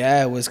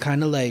 Yeah, it was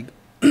kind of like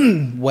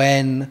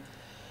when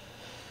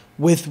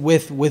with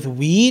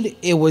weed,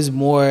 it was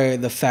more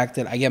the fact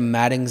that I get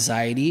mad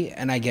anxiety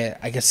and I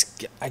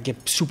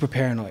get super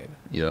paranoid.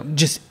 Yeah.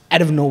 Just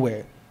out of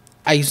nowhere.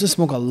 I used to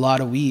smoke a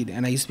lot of weed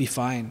and I used to be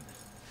fine.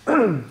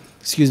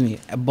 Excuse me.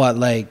 But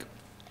like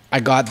I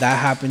got that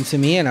happen to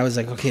me and I was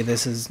like, okay,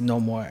 this is no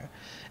more.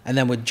 And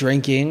then with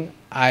drinking,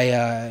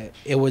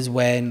 it was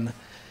when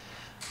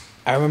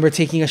I remember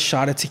taking a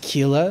shot of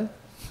tequila,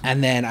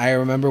 and then I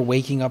remember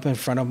waking up in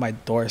front of my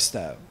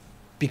doorstep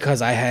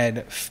because I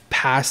had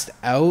passed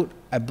out.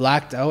 I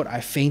blacked out. I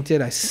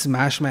fainted. I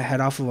smashed my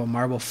head off of a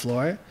marble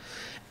floor,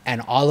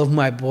 and all of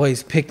my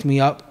boys picked me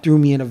up, threw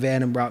me in a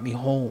van, and brought me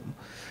home.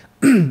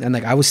 And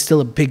like I was still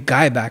a big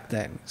guy back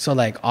then, so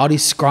like all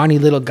these scrawny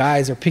little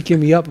guys are picking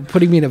me up and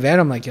putting me in a van.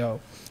 I'm like, yo,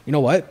 you know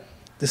what?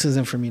 This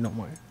isn't for me no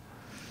more.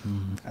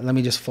 Let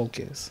me just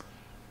focus.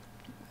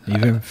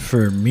 Even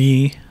for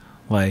me,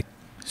 like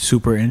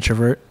super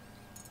introvert,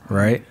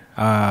 right?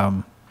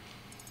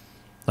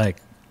 Like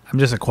I'm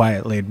just a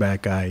quiet, laid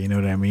back guy, you know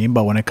what I mean?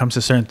 But when it comes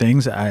to certain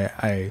things,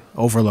 I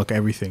overlook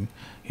everything,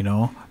 you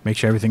know, make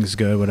sure everything's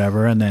good,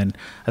 whatever. And then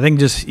I think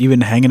just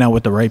even hanging out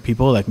with the right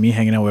people, like me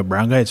hanging out with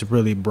Brown Guy, it's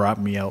really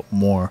brought me out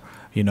more,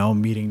 you know,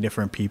 meeting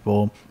different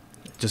people,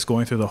 just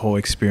going through the whole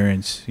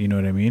experience, you know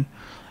what I mean?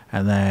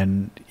 And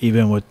then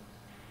even with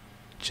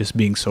just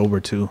being sober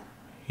too,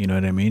 you know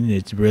what I mean?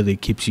 It really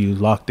keeps you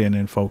locked in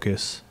and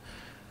focused.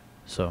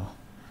 So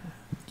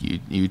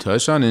you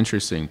touched on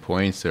interesting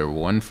points there.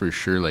 One for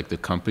sure, like the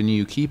company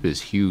you keep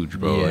is huge,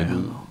 bro. Yeah.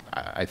 Like,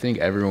 I think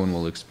everyone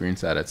will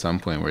experience that at some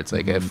point where it's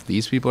like, if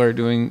these people are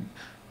doing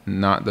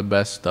not the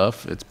best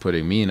stuff, it's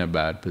putting me in a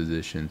bad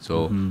position.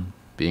 So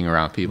being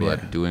around people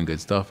that are doing good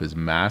stuff is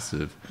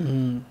massive.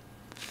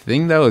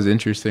 Thing that was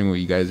interesting what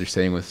you guys are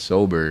saying with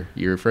sober,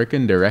 you're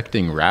freaking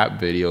directing rap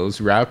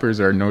videos. Rappers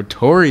are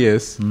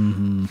notorious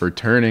for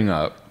turning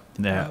up.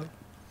 Yeah.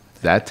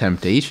 Is that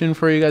temptation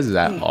for you guys? Is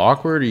that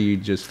awkward, or you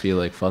just feel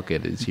like, fuck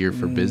it, it's here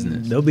for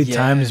business? There'll be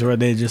times where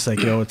they just like,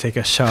 yo, take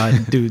a shot,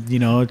 dude, you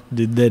know,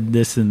 did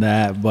this and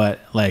that. But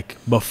like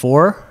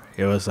before,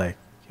 it was like,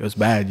 it was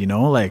bad, you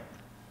know, like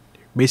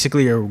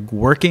basically you're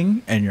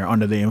working and you're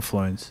under the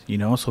influence, you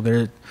know. So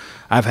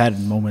I've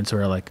had moments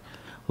where like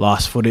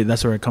lost footage.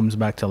 That's where it comes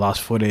back to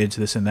lost footage,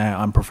 this and that,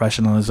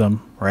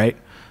 unprofessionalism, right?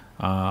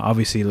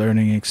 Obviously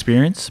learning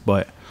experience,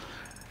 but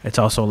it's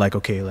also like,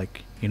 okay,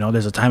 like, you know,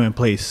 there's a time and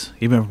place.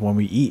 Even when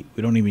we eat,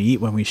 we don't even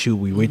eat when we shoot.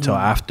 We wait till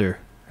after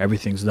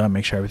everything's done,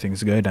 make sure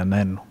everything's good, and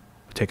then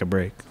take a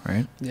break,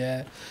 right?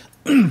 Yeah.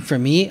 For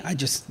me, I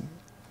just,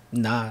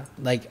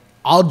 like,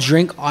 I'll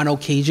drink on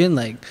occasion.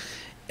 Like,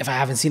 if I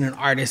haven't seen an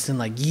artist in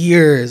like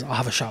years, I'll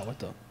have a shot with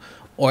them.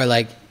 Or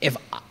like, if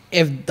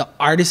the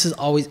artist is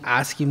always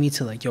asking me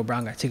to like, yo,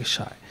 Brown Guy, take a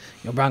shot.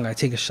 Yo, Brown Guy,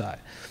 take a shot.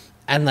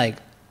 And like,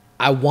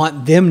 I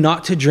want them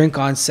not to drink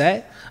on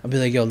set. I'll be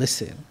like, yo,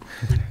 listen,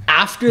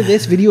 after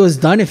this video is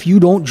done, if you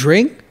don't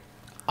drink,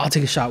 I'll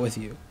take a shot with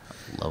you.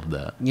 Love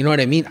that. You know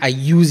what I mean? I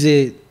use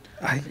it.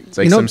 It's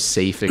like some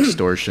safe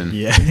extortion.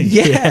 Yeah,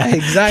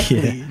 exactly.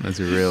 Yeah. That's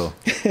real.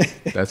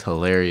 That's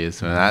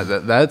hilarious,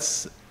 man.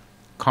 That's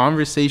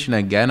conversation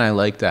again I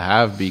like to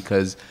have,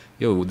 because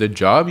yo, the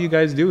job you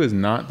guys do is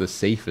not the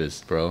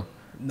safest, bro.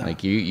 No.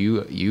 Like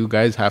you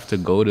guys have to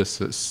go to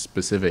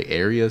specific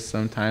areas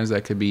sometimes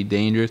that could be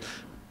dangerous.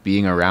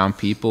 Being around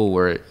people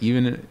where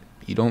even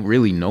you don't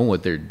really know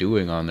what they're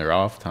doing on their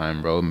off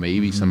time, bro.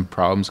 Maybe some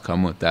problems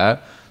come with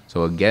that.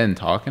 So again,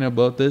 talking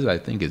about this, I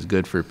think is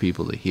good for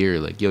people to hear.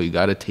 Like, yo, you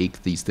got to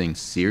take these things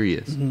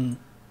serious. You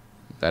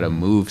got to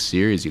move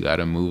serious. You got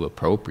to move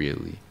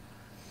appropriately.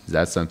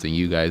 That's something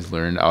you guys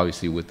learned,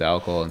 obviously, with the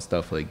alcohol and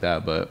stuff like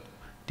that, but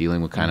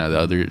dealing with kind of the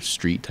other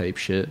street type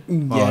shit.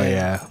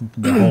 Yeah.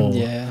 Oh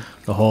yeah,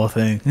 the whole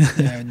thing.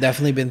 Yeah, I've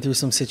definitely been through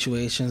some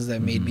situations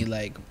that made me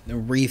like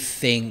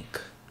rethink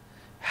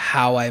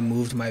how I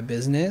moved my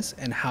business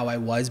and how I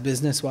was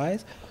business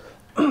wise.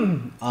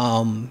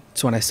 So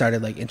when I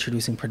started like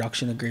introducing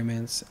production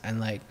agreements, and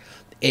like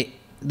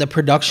the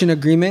production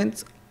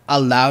agreements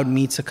allowed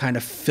me to kind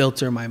of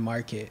filter my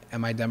market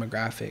and my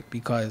demographic,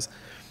 because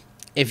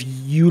if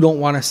you don't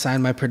want to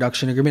sign my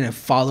production agreement and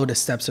follow the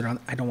steps around,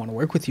 I don't want to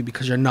work with you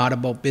because you're not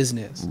about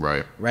business.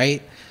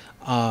 Right.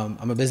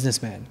 I'm a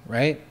businessman,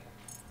 right?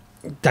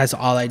 That's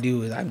all I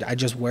do is I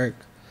just work,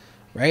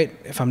 right?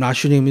 If I'm not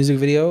shooting a music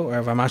video, or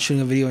if I'm not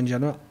shooting a video in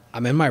general,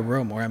 I'm in my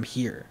room or I'm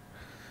here,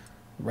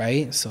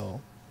 right?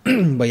 So,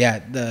 but yeah,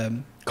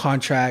 the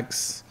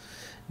contracts,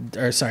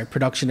 or sorry,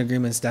 production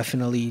agreements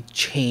definitely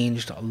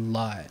changed a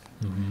lot.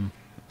 Mm-hmm.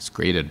 It's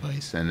great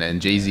advice. And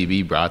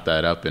JZB brought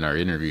that up in our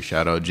interview.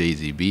 Shout out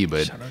JZB.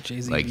 But Shout out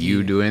JZB. Like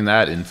you doing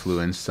that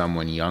influenced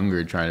someone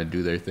younger trying to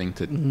do their thing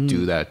to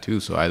do that too.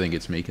 So I think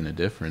it's making a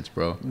difference,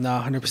 bro. No,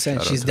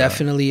 100%. She's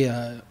definitely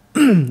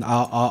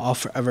I'll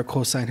forever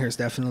co-sign her.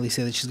 Definitely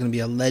say that she's gonna be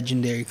a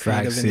legendary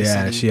creative in the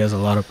city. She has a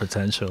lot of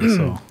potential.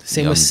 So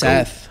same with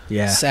Seth.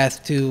 Yeah,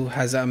 Seth too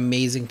has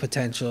amazing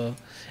potential,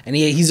 and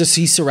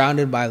he's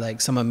surrounded by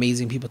like some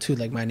amazing people too,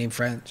 like my name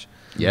French.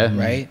 Yeah,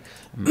 right.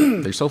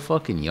 They're so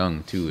fucking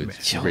young too.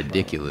 It's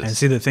ridiculous. And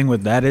see, the thing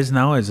with that is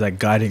now is like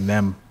guiding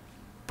them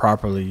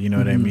properly. You know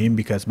what I mean?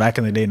 Because back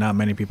in the day, not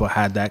many people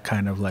had that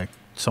kind of like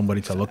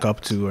somebody to look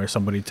up to or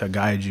somebody to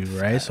guide you,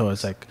 right? So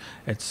it's like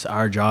it's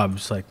our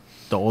jobs, like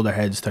the older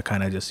heads, to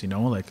kind of just, you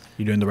know, like,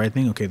 you're doing the right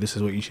thing, okay, this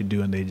is what you should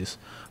do, and they just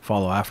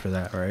follow after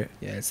that, right?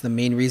 Yeah, it's the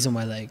main reason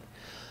why like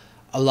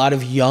a lot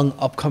of young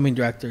upcoming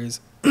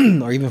directors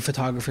or even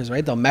photographers,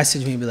 right, they'll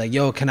message me and be like,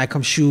 yo, can I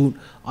come shoot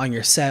on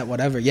your set,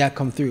 whatever? Yeah,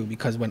 come through.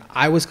 Because when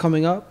I was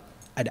coming up,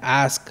 I'd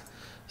ask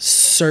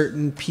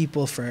certain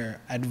people for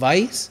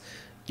advice.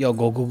 Yo,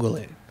 go Google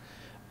it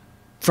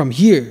from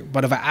here.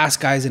 But if I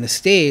ask guys in the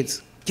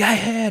States,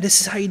 yeah,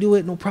 this is how you do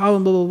it, no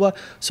problem, blah, blah, blah.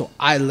 So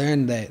I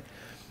learned that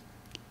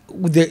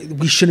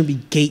we shouldn't be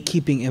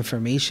gatekeeping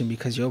information,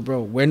 because yo,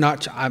 bro, we're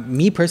not,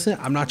 me personally,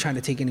 I'm not trying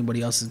to take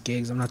anybody else's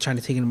gigs. I'm not trying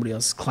to take anybody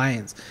else's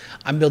clients.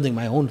 I'm building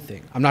my own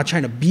thing. I'm not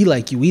trying to be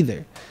like you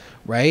either,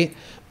 right?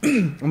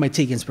 I might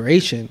take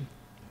inspiration,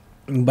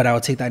 but I will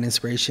take that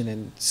inspiration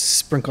and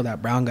sprinkle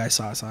that brown guy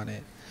sauce on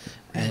it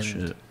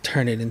and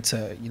turn it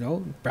into, you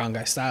know, brown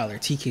guy style or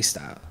TK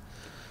style.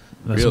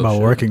 That's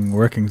about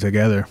working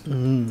together.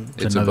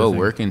 It's about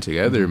working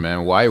together,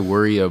 man. Why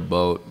worry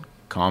about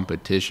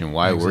competition?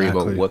 Why worry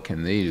about what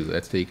can they do?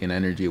 That's taking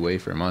energy away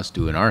from us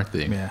doing our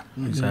thing. Yeah,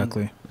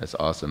 exactly. That's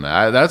awesome.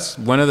 That's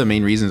one of the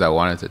main reasons I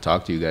wanted to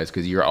talk to you guys,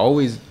 because you're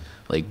always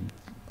like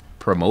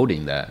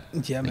promoting that.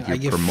 Yeah, man, like, you're I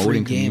get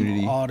promoting free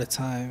community game all the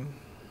time.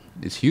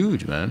 It's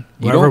huge, man.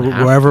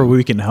 Wherever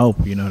we can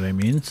help, you know what I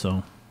mean?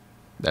 So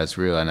that's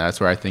real, and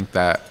that's where I think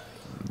that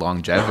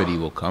longevity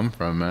will come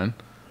from, man.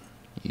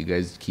 You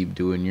guys keep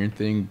doing your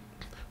thing,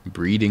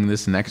 breeding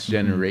this next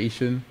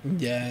generation.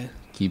 Yeah.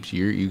 Keeps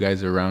you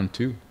guys around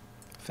too.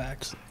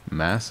 Facts.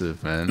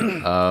 Massive,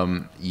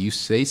 man. You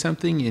say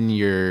something in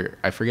your,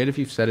 I forget if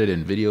you've said it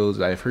in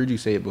videos, I've heard you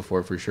say it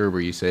before for sure,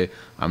 where you say,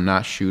 I'm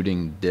not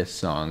shooting diss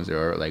songs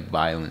or like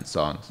violent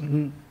songs.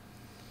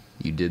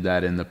 You did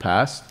that in the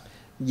past?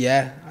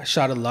 Yeah, I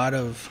shot a lot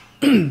of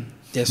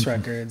diss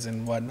records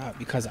and whatnot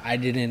because I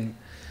didn't,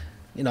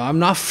 you know, I'm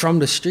not from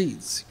the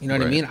streets. You know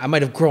what I mean? I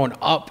might have grown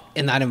up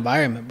in that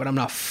environment, but I'm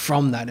not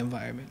from that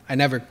environment. I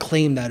never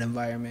claimed that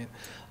environment.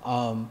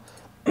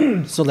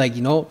 So like,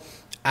 you know,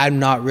 I'm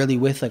not really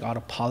with like all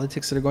the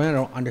politics that are going on. I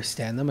don't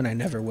understand them, and I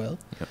never will.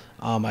 Yep.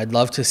 I'd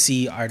love to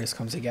see artists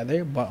come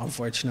together, but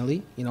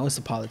unfortunately, you know, it's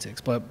the politics.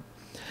 But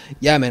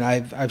yeah, man,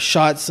 I've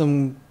shot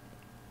some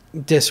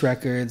diss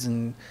records,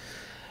 and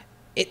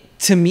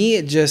to me,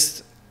 it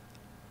just,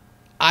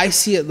 I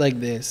see it like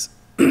this.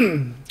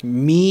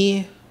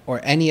 Me or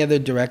any other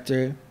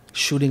director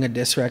shooting a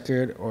diss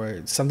record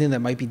or something that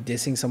might be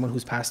dissing someone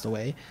who's passed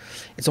away,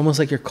 it's almost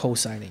like you're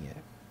co-signing it.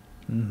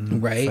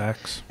 Right?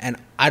 Facts. And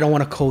I don't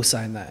want to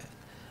co-sign that.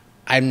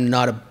 I'm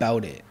not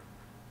about it.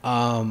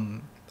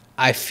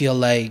 I feel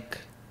like,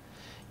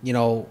 you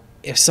know,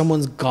 if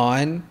someone's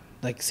gone,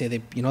 like say they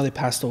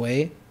passed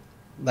away,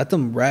 let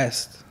them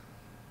rest.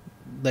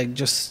 Like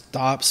just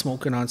stop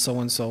smoking on so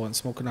and so and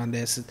smoking on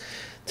this.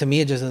 To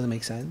me, it just doesn't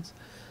make sense.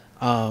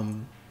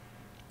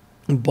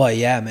 But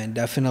yeah, man,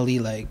 definitely,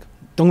 like,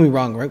 don't get me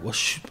wrong, right? Well,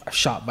 I've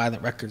shot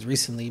violent records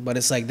recently, but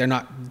it's like they're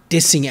not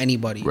dissing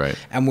anybody. Right.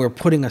 And we're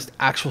putting an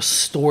actual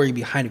story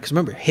behind it. Because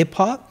remember,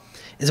 hip-hop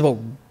is about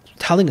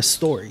telling a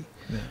story,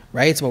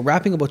 right? It's about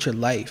rapping about your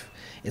life.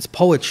 It's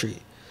poetry.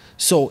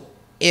 So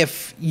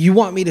if you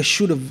want me to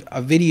shoot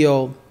a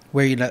video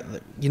where,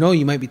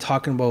 you might be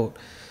talking about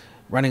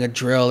running a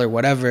drill or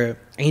whatever,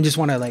 and you just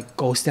want to, like,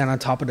 go stand on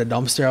top of the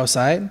dumpster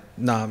outside,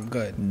 nah, I'm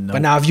good. Nope.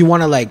 But now if you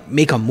want to, like,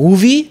 make a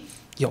movie,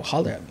 yo,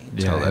 holler at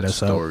me. Tell that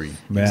story.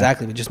 Yeah.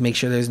 Exactly, but just make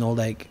sure there's no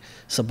like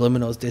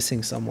subliminals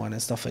dissing someone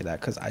and stuff like that,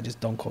 because I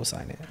just don't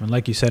co-sign it. And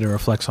like you said, it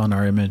reflects on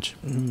our image,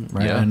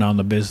 right? Yeah. And on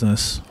the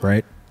business,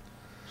 right?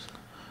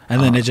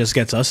 And then it just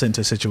gets us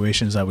into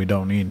situations that we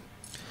don't need,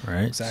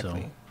 right?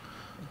 Exactly.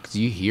 Because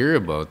you hear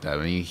about that.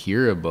 I mean, you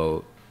hear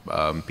about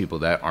people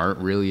that aren't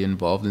really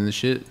involved in the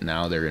shit.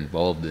 Now they're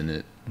involved in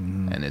it.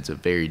 and it's a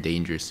very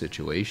dangerous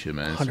situation,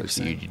 man. 100%.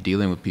 So you're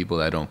dealing with people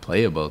that don't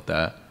play about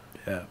that.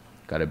 Yeah.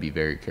 Got to be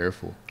very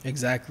careful.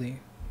 Exactly.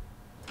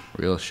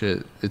 Real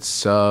shit.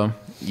 It's I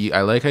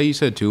like how you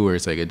said too, where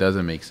it's like it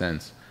doesn't make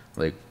sense.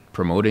 Like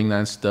promoting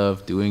that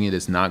stuff, doing it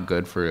is not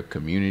good for a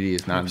community.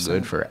 It's not 100%.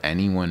 good for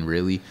anyone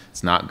really.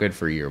 It's not good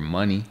for your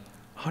money.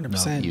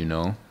 100%. You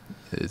know,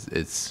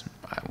 it's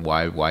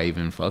why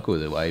even fuck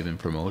with it? Why even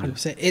promote it?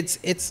 100%.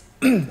 It's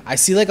I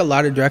see like a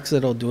lot of directors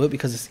that'll do it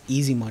because it's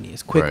easy money,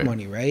 it's quick Right.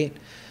 money, right?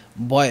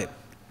 But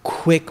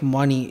quick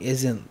money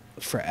isn't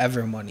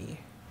forever money,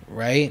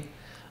 right?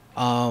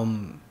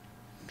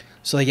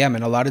 So like, yeah,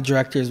 man, a lot of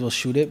directors will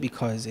shoot it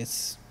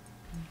because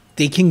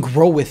they can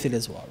grow with it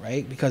as well,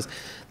 right? Because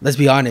let's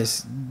be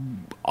honest,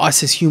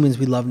 us as humans,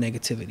 we love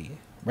negativity,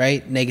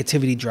 right?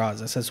 Negativity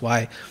draws us. That's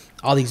why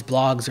all these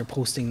blogs are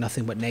posting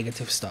nothing but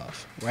negative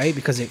stuff, right?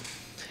 Because it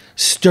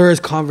stirs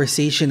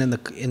conversation in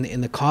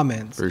the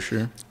comments, For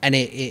sure. and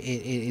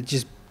it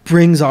just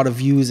brings out of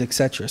views,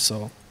 etc.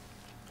 So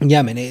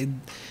yeah,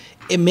 man,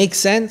 it makes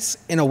sense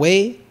in a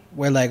way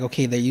where like,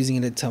 okay, they're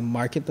using it to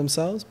market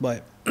themselves,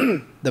 but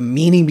the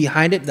meaning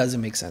behind it doesn't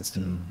make sense to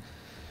me.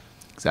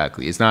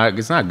 Exactly. It's not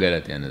good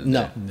at the end of the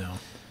No. day. No,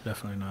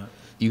 definitely not.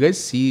 You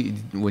guys see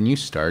when you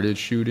started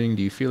shooting,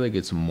 do you feel like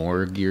it's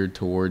more geared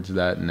towards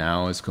that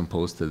now as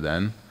opposed to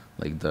then?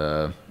 Like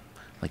the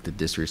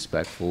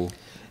disrespectful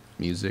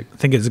music? I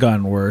think it's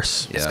gotten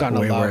worse. It's gotten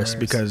a way lot worse worse.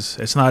 because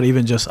it's not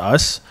even just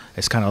us.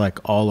 It's kind of like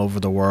all over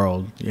the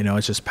world. You know,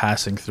 it's just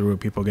passing through,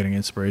 people getting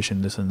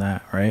inspiration, this and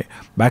that, right?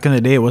 Back in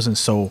the day, it wasn't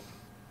so.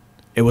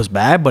 It was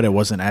bad, but it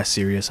wasn't as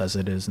serious as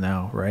it is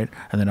now, right?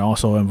 And then it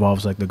also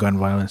involves like the gun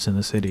violence in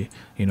the city.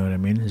 You know what I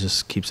mean? It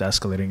just keeps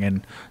escalating,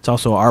 and it's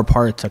also our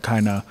part to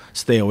kind of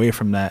stay away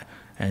from that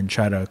and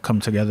try to come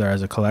together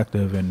as a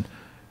collective and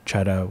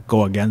try to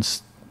go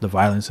against the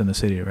violence in the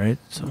city, right?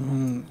 So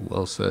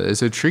Well said.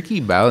 It's a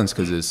tricky balance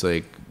because it's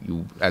like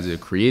you, as a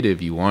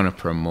creative, you want to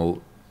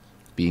promote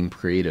being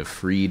creative,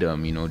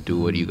 freedom, you know, do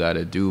what you got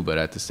to do. But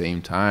at the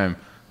same time,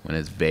 when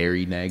it's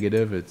very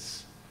negative,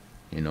 it's,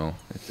 you know,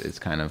 it's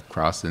kind of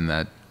crossing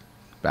that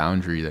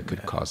boundary that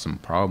could cause some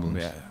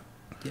problems.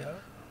 Yeah.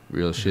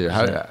 Real shit.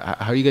 How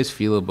do you guys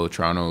feel about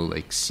Toronto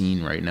like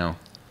scene right now?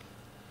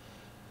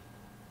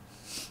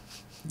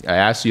 I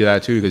asked you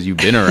that too because you've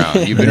been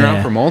around. You've been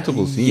around for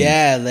multiple scenes.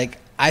 Yeah, like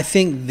I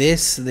think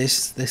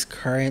this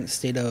current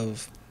state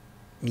of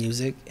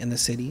music in the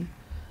city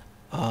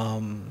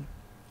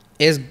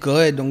is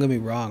good. Don't get me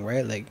wrong,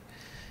 right? Like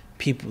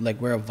people, like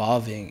we're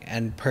evolving,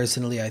 and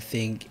personally, I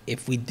think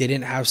if we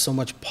didn't have so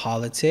much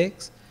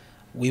politics,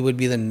 we would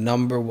be the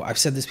number. I've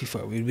said this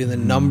before. We'd be the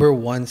number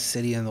one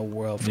city in the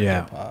world for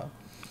hip hop,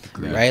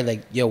 right?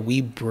 Like yo,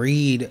 we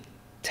breed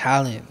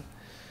talent,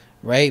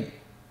 right?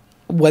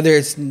 Whether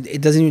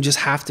it doesn't even just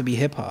have to be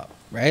hip hop,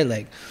 right?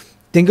 Like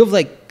think of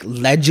like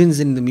legends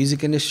in the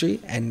music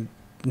industry, and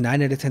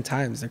 9 out of 10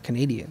 times they're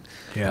Canadian.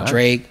 Yeah.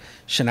 Drake,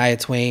 Shania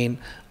Twain,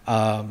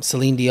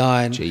 Celine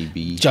Dion,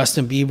 JB,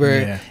 Justin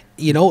Bieber. Yeah.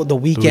 You know, The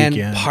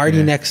Weeknd, Party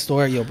yeah. Next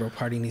Door. Yo, bro,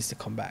 Party needs to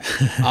come back.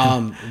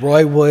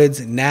 Roy Woods,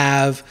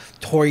 Nav,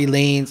 Tory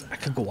Lanez. I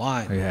could go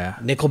on. Yeah.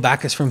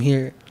 Nickelback is from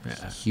here.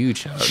 huge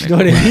shout out. You know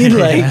what I mean?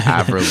 Like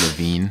Avril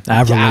Lavigne.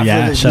 Avril, Avril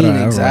yeah, shout out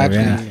Lavigne, Avril,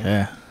 exactly.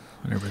 yeah,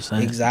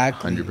 100%.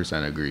 exactly.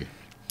 100% agree.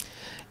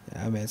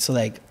 Yeah, man. So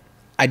like,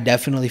 I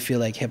definitely feel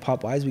like hip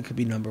hop wise, we could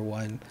be number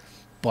one,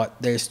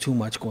 but there's too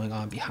much going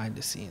on behind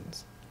the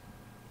scenes.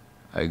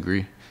 I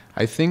agree.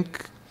 I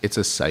think it's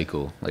a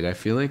cycle. Like I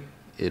feel like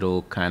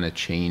it'll kind of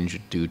change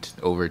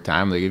over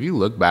time. Like if you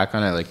look back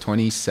on it, like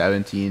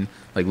 2017,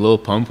 like Lil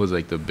Pump was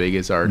like the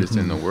biggest artist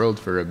in the world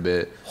for a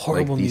bit.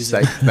 Horrible like,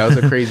 music. that was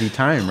a crazy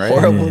time, right?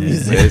 Horrible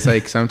music. It's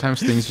like sometimes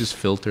things just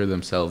filter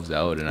themselves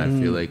out, and I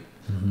feel like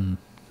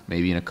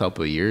maybe in a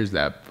couple of years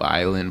that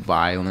violent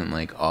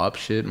like op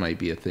shit might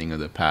be a thing of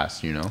the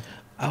past. You know?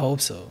 I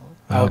hope so.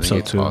 I hope so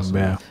think it's too. possible.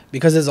 Yeah.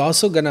 Because it's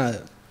also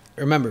gonna,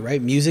 remember,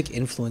 right? Music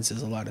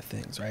influences a lot of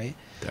things, right?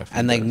 Definitely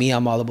And like does. me,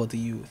 I'm all about the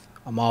youth.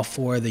 I'm all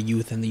for the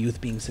youth and the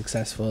youth being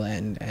successful,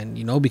 and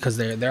you know, because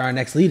they're our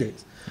next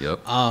leaders. Yep.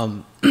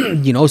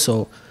 You know,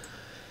 so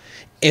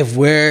if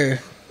we're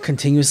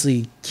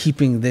continuously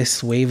keeping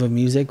this wave of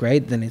music,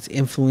 right, then it's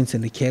influencing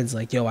the kids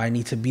like, yo, I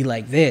need to be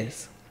like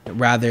this,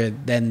 rather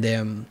than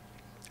them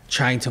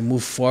trying to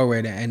move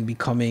forward and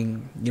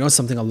becoming, you know,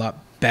 something a lot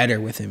better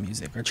within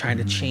music, or trying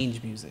to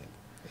change music.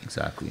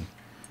 Exactly.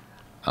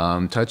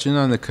 Touching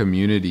on the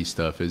community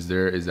stuff, is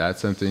that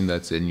something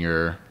that's in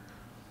your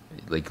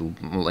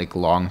like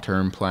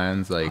long-term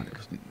plans, like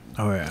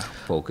Oh yeah.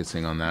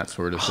 focusing on that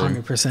sort of thing?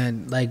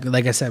 100%.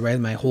 Like I said, right,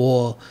 my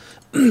whole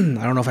I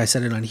don't know if I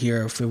said it on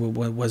here or if it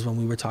was when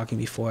we were talking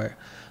before.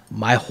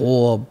 My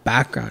whole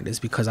background is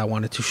because I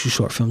wanted to shoot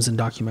short films and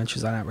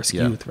documentaries on at-risk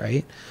youth,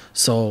 right?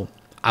 So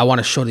I want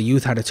to show the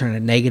youth how to turn a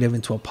negative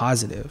into a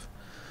positive.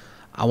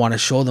 I want to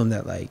show them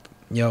that, like,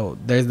 yo,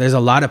 there's a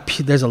lot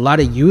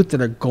of youth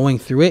that are going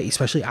through it,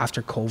 especially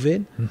after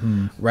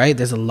COVID, right?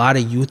 There's a lot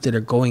of youth that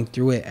are going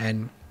through it,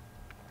 and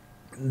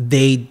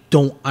they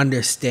don't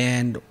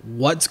understand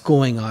what's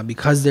going on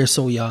because they're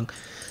so young.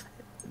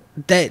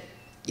 that,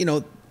 you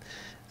know,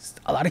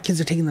 a lot of kids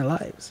are taking their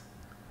lives,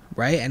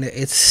 right? And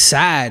it's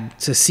sad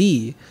to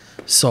see.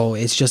 So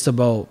it's just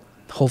about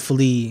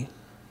hopefully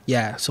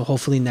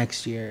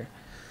next year,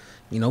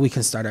 you know, we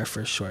can start our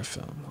first short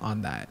film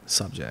on that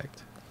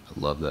subject. I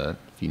love that.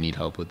 If you need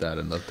help with that,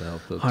 I'd love to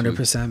help.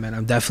 100%, man.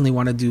 I definitely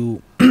want to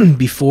do,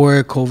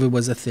 before COVID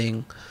was a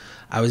thing,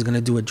 I was going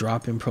to do a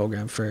drop-in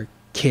program for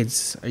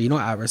kids, or, you know,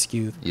 at-risk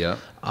youth. Yeah.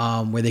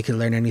 Where they could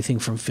learn anything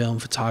from film,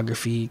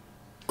 photography,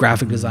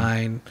 graphic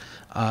design,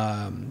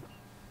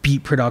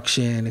 beat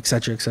production, et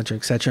cetera,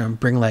 and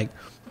bring like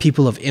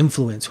people of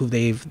influence who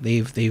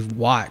they've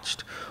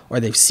watched, or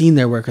they've seen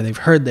their work, or they've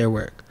heard their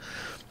work,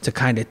 to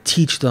kind of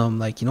teach them,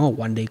 like, you know, a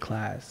one-day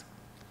class,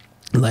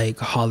 like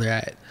holler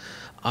at,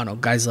 I don't know,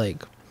 guys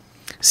like,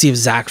 see if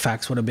Zach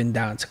Fax would have been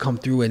down to come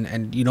through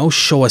and you know,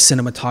 show a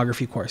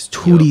cinematography course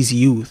to these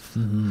youth,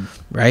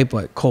 right?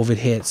 But COVID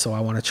hit, so I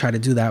want to try to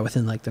do that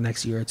within like the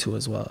next year or two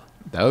as well.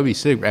 That would be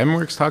sick.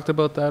 MWorks talked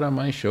about that on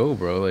my show,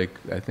 bro. Like,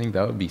 I think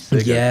that would be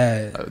sick.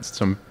 Yeah.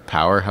 Some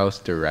powerhouse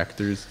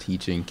directors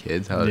teaching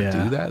kids how to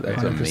do that.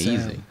 That's 100%.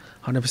 amazing.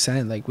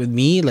 100%. Like with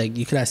me, like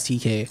you could ask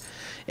TK,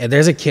 if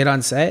there's a kid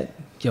on set,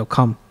 yo,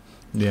 come.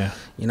 Yeah.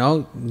 You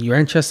know, you're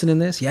interested in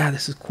this? Yeah,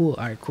 this is cool.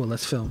 All right, cool.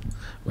 Let's film.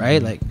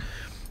 Right? Like,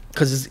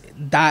 because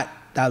that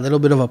little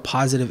bit of a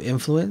positive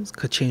influence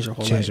could change their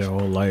whole life. Change their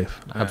whole life.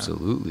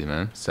 Absolutely,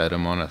 man. Set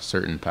them on a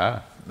certain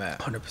path.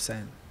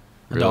 100%.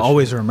 They'll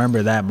always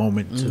remember that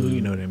moment too.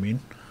 You know what I mean?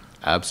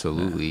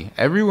 Absolutely.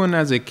 Everyone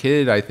as a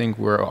kid, I think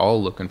we're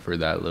all looking for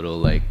that little,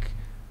 like,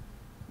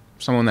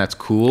 someone that's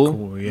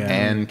cool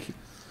and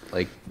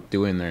like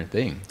doing their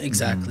thing.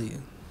 Exactly.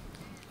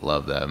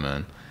 Love that,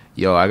 man.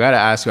 Yo, I gotta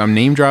ask you, I'm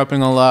name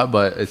dropping a lot,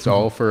 but it's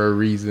all for a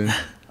reason.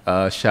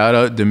 Shout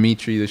out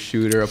Dimitri, the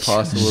shooter,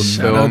 Apostle of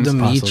Shout out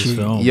Films.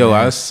 Dimitri. Yo,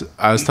 I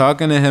was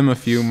talking to him a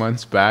few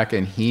months back,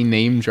 and he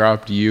name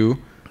dropped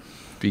you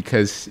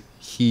because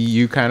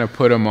you kind of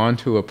put him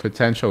onto a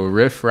potential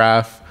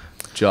riffraff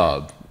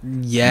job.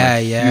 Yeah,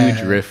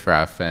 Huge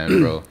riffraff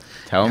fan, bro.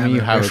 Tell me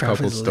you have a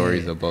couple was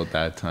stories lit. about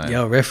that time.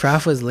 Yo, Riff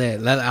Raff was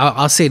lit.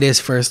 I'll say this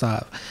first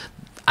off.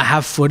 I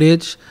have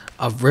footage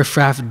of Riff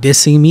Raff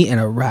dissing me in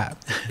a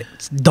rap.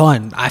 It's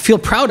done. I feel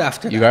proud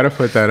after that. You got to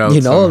put that out,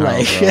 you know, somehow,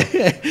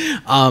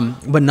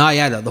 like, but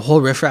not, the whole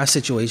Riff Raff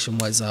situation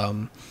was,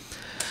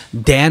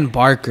 Dan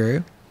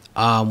Barker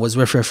was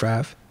with Riff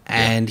Raff,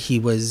 and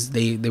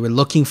they were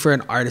looking for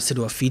an artist to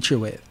do a feature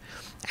with.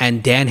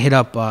 And Dan hit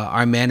up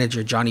our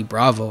manager, Johnny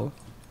Bravo,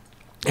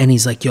 and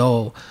he's like,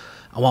 yo,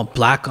 I want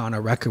Black on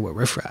a record with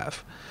Riff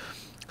Raff.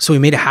 So we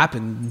made it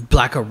happen.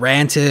 Blacka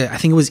ran to, I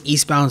think it was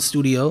Eastbound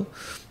Studio.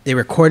 They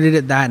recorded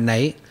it that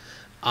night.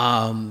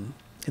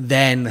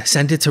 Then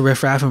sent it to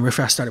Riff Raff, and Riff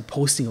Raff started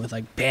posting it with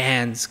like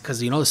bands,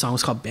 because, you know, the song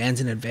was called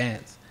Bands in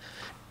Advance.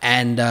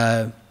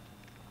 And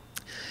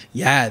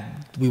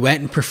we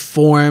went and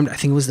performed. I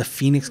think it was the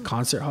Phoenix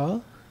Concert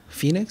Hall.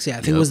 Phoenix? Yeah,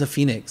 I think it was the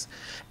Phoenix.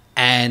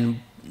 And,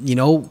 you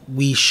know,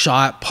 we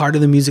shot part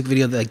of the music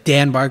video. Like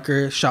Dan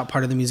Barker shot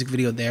part of the music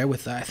video there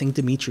with, I think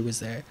Dimitri was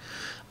there.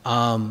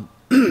 And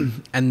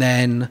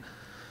then,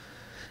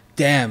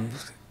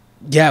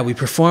 we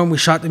performed. We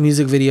shot the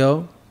music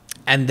video.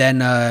 And then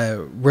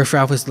Riff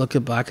Raff was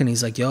looking back, and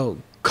he's like, yo,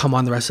 come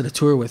on the rest of the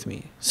tour with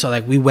me. So,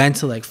 like, we went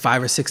to, like,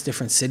 5 or 6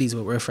 different cities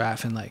with Riff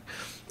Raff. And, like,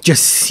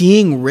 just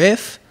seeing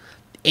Riff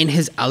in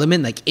his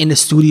element, like, in the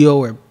studio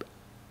or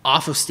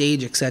off of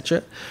stage,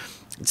 etc.,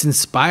 it's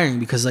inspiring,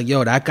 because, like,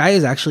 yo, that guy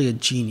is actually a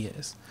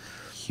genius.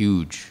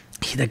 Huge.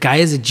 The guy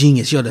is a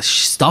genius. Yo, the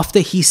stuff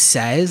that he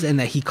says and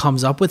that he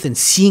comes up with, and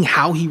seeing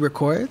how he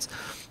records,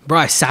 bro,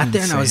 I sat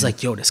there and I was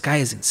like, yo, this guy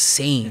is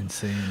insane.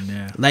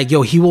 Yeah. Like,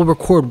 yo, he will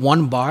record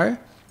one bar,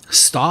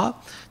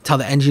 stop, tell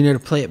the engineer to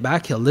play it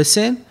back, he'll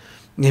listen,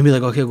 and he'll be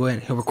like, okay, go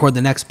in. He'll record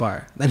the next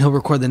bar, then he'll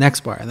record the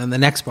next bar, and then the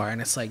next bar,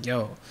 and it's like,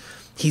 yo,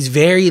 he's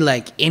very,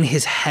 like, in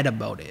his head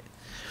about it.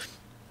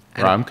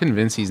 Bro, I'm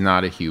convinced he's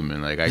not a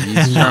human. Like,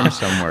 he's from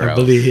somewhere else.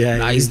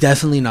 Nah, he's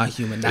definitely not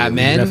human. That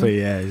man,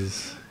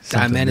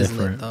 that man is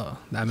lit, though.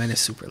 That man is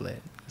super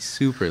lit.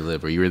 Super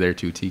lit. Bro, you were there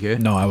too, TK?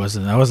 No, I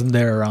wasn't. I wasn't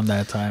there around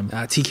that time.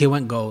 TK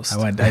went ghost.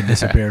 I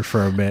disappeared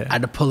for a bit. I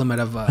had to pull him out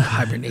of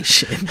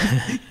hibernation.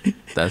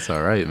 That's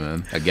all right,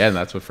 man. Again,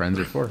 that's what friends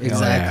are for.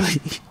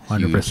 Exactly.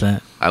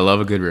 100%. I love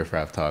a good Riff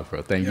Raff talk,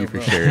 bro. Thank you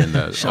for sharing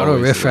that. Shout out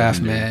Riff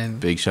Raff, man.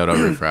 Big shout out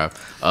Riff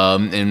Raff.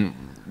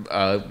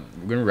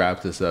 We're going to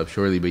wrap this up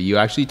shortly, but you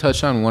actually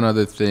touched on one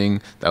other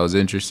thing that was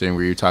interesting,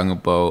 where you're talking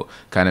about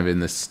kind of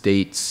in the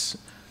States,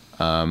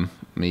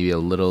 maybe a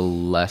little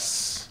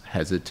less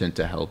hesitant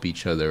to help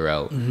each other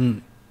out. Mm-hmm.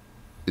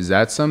 Is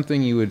that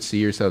something you would see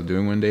yourself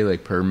doing one day,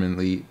 like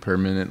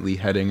permanently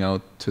heading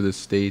out to the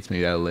States,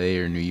 maybe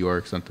LA or New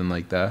York, something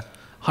like that?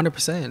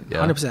 100%.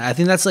 100%. I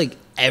think that's like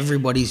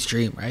everybody's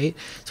dream, right?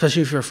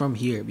 Especially if you're from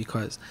here,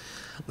 because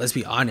let's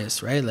be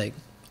honest, right? Like,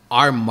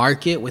 our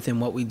market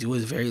within what we do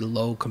is very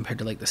low compared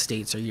to like the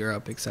States or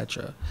Europe,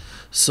 etc.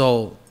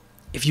 So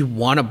if you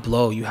want to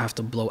blow, you have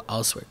to blow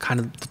elsewhere. Kind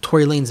of the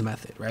Tory Lanez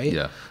method, right?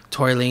 Yeah.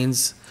 Tory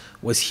Lanez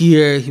was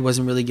here. He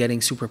wasn't really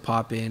getting super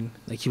popping.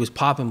 Like, he was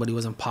popping, but he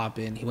wasn't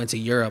popping. He went to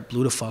Europe,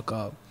 blew the fuck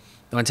up.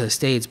 He went to the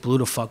States, blew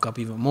the fuck up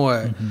even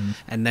more. Mm-hmm.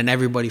 And then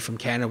everybody from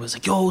Canada was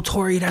like, yo,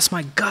 Tory, that's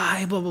my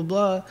guy, blah, blah,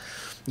 blah.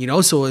 You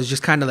know, so it was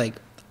just kind of like,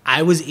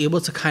 I was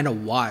able to kind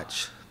of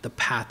watch the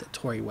path that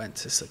Tory went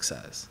to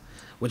success,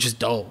 which is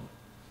dope.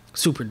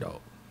 Super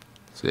dope.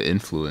 It's an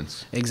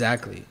influence.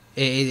 Exactly.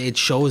 It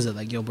shows that,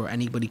 like, yo, bro,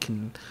 anybody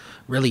can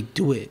really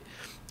do it.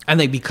 And,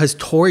 like, because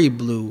Tory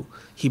blew,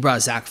 he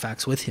brought Zach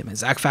Fax with him. And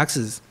Zach Fax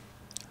is,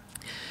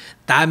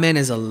 that man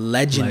is a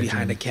legend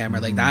behind the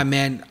camera. Like, that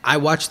man, I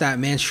watched that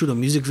man shoot a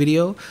music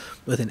video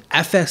with an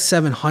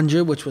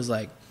FX700, which was,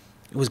 like,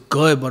 it was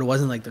good, but it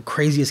wasn't, like, the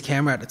craziest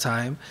camera at the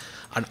time.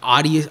 An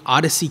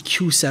Odyssey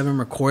Q7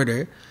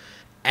 recorder,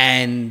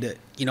 and,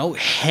 you know,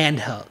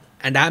 handheld.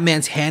 And that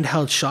man's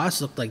handheld shots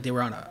looked like they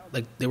were on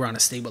a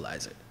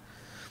stabilizer.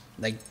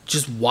 Like,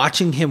 just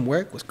watching him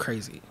work was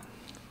crazy.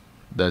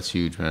 That's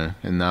huge, man.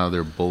 And now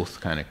they're both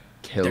kind of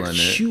killing They're it.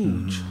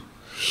 huge.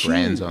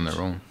 Brands on their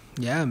own.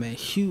 Yeah, man,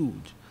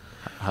 huge.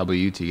 How about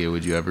you, TK?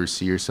 Would you ever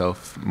see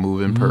yourself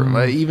moving,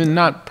 even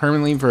not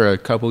permanently, for a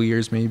couple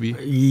years, maybe?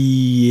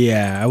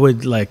 Yeah, I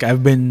would. Like,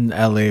 I've been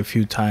LA a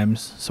few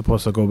times.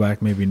 Supposed to go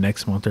back maybe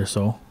next month or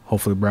so.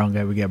 Hopefully,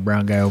 we get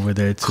Brown Guy over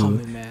there too.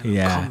 Coming, man.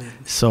 Yeah. Coming.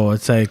 So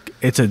it's like,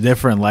 it's a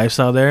different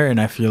lifestyle there,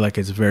 and I feel like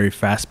it's very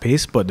fast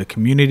paced, but the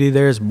community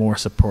there is more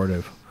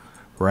supportive,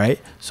 right?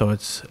 So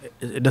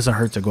it doesn't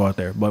hurt to go out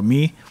there. But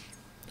me,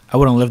 I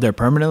wouldn't live there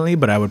permanently,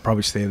 but I would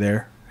probably stay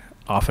there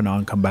off and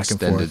on, come back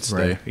Extended and forth.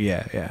 stay. Right?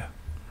 Yeah.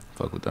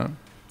 Fuck with that.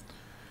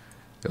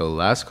 Yo,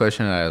 last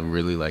question I'd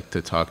really like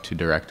to talk to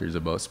directors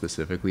about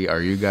specifically.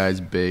 Are you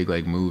guys big,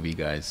 like, movie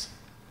guys?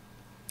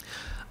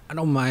 I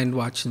don't mind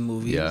watching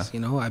movies. Yeah. You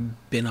know,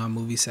 I've been on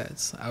movie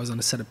sets. I was on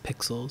a set of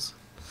Pixels.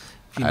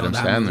 If you Adam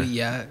know that Sandler. movie,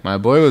 yeah. My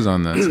boy was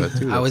on that set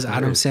too. I was That's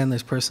Adam weird.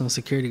 Sandler's personal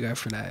security guard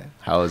for that.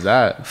 How was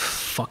that?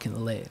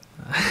 Fucking lit.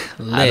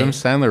 Adam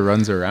Sandler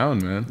runs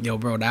around, man. Yo,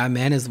 bro, that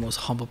man is the most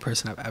humble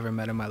person I've ever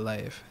met in my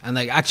life. And,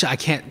 like, actually, I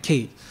can't,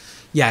 Kate.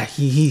 Yeah,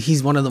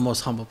 he's one of the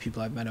most humble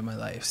people I've met in my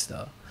life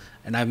still.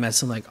 And I've met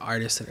some, like,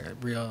 artists that are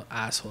real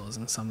assholes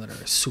and some that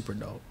are super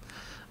dope.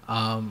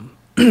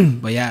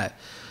 But yeah,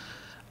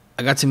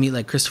 I got to meet,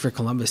 like, Christopher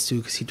Columbus too,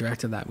 because he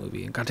directed that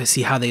movie, and got to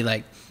see how they,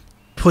 like,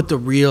 put the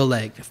real,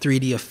 like,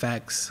 3D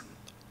effects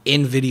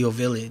in Video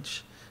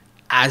Village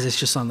as it's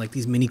just on, like,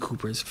 these Mini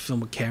Coopers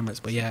filmed with cameras.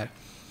 But yeah,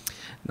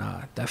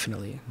 nah,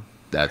 definitely.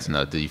 That's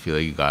nuts. Do you feel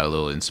like you got a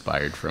little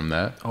inspired from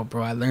that? Oh,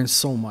 bro, I learned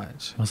so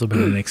much. Must have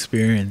been an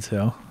experience,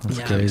 yo. That's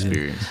Yeah, crazy.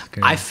 Experience.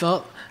 Crazy.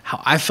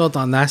 How I felt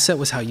on that set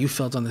was how you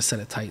felt on the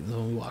set of Titans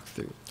when we walked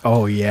through.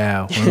 Oh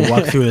yeah, when we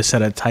walked through the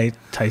set of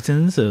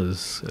Titans, it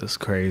was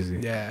crazy.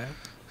 Yeah.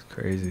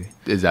 Crazy.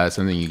 Is that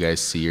something you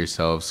guys see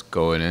yourselves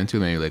going into?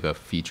 Maybe like a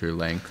feature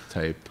length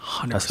type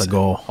 100%. That's the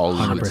goal.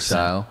 Hollywood 100%.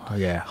 style? Oh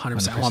yeah,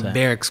 100%. I want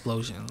bear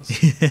explosions.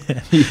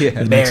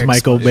 Yeah. Next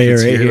Michael Bay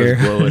Its right heroes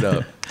here. blow it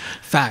up.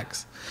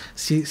 Facts.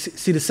 See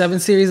the 7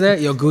 Series there?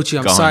 Yo, Gucci,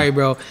 I'm Gone. sorry,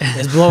 bro.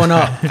 It's blowing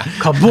up.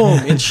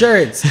 Kaboom.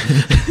 Insurance.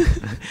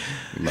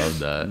 Love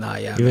that. Nah,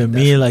 yeah. Even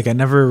man, me, like, I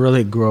never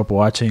really grew up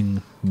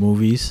watching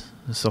movies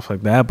and stuff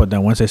like that. But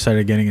then once I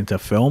started getting into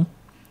film,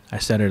 I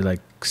started, like,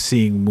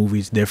 seeing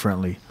movies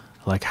differently,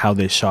 like how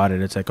they shot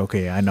it. It's like,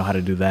 okay, I know how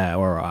to do that,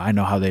 or I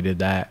know how they did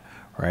that,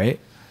 right?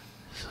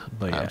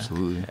 But yeah.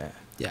 Absolutely.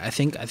 Yeah, I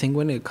think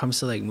when it comes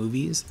to, like,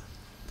 movies,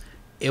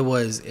 it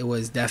was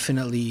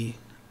definitely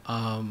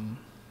a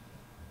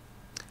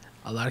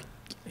lot of,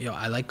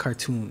 I like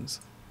cartoons.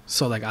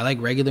 So, like, I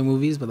like regular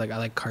movies, but, like, I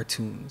like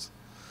cartoons.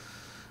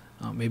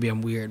 Maybe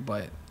I'm weird,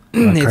 but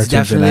it's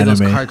definitely those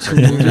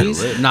cartoon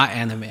movies, not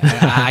anime.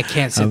 I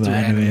can't sit I'm through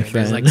an anime anime.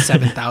 There's fan. like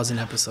 7,000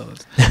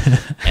 episodes.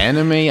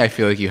 Anime, I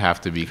feel like you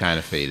have to be kind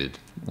of faded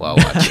while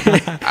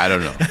watching. I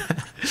don't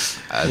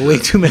know. Way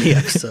too many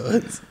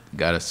episodes.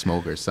 Gotta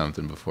smoke or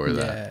something before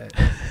that.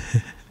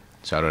 Yeah.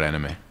 Shout out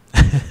anime.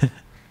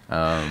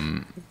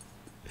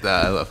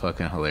 That's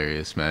fucking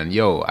hilarious, man.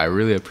 Yo, I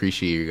really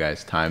appreciate you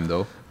guys' time,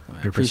 though.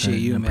 I appreciate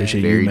you, man.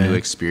 Appreciate Very you, man. new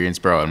experience,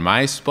 bro. In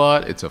my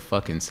spot, it's a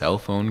fucking cell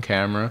phone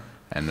camera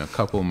and a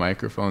couple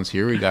microphones.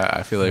 Here we got,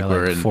 I feel like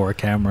we're like in 4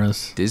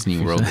 cameras.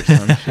 Disney World or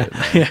some shit,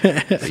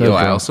 man. But yo,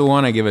 I also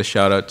want to give a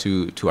shout out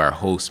to our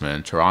host,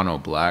 man, Toronto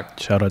Black.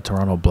 Shout out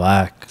Toronto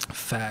Black.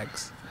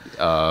 Facts.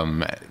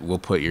 We'll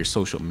put your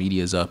social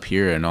medias up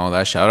here and all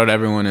that. Shout out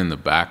everyone in the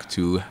back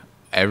too.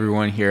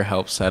 Everyone here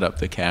helped set up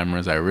the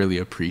cameras. I really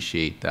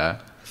appreciate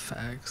that.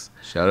 Facts.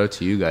 Shout out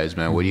to you guys,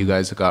 man. What do you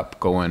guys got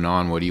going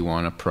on? What do you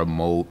want to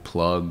promote,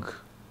 plug?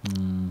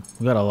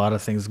 We got a lot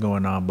of things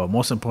going on, but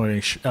most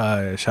importantly,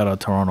 shout out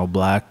Toronto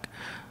Black.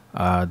 We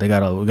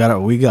got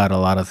a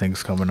lot of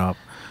things coming up,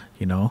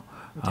 you know.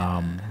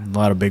 A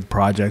lot of big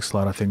projects, a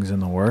lot of things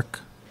in the work,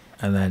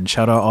 and then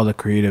shout out all the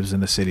creatives in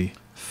the city.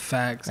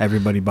 Facts.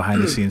 Everybody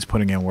behind the scenes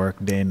putting in work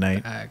day and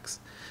night. Facts.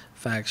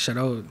 Shout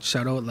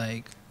out,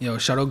 like,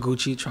 shout out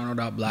Gucci,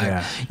 Toronto.Black.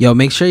 Yeah. Yo,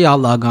 make sure y'all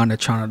log on to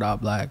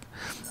Toronto.Black.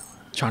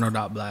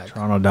 Toronto.black.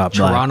 Toronto.black.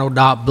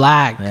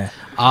 Toronto.black. Yeah.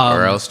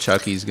 Or else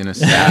Chucky's gonna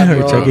stab Bro,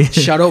 you.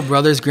 Chucky. shout out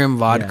Brothers Grimm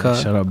Vodka.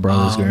 Yeah, shout out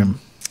Brothers Grimm.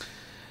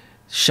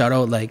 Shout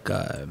out like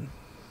I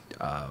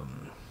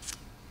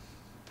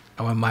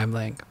went mind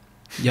blank.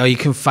 Yo, you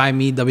can find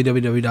me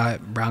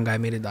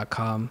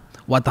www.brownguymadeit.com.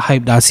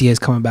 WhatTheHype.ca is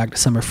coming back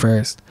December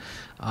 1st.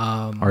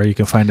 Or you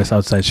can find us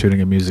outside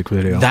shooting a music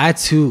video. That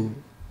too.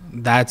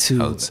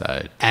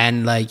 Outside.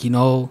 And like, you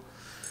know,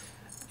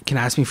 you can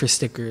ask me for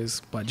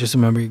stickers, but just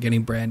remember you're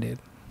getting branded.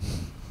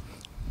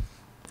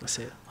 That's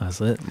it.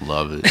 That's it.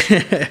 Love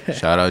it.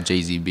 Shout out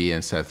JZB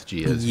and Seth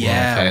G as Yeah.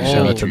 well. Fan Shout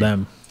out to Dimitri.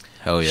 them.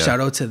 Hell yeah. Shout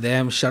out to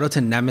them. Shout out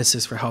to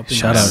Nemesis for helping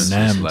Shout us. out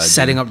Nem. Legend.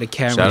 Setting up the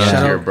camera. Shout out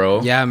to your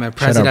bro. Yeah, man.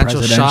 Shout out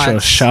Presidential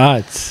shots.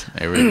 shots.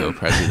 There we go.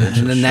 Presidential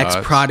And the next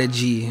shots.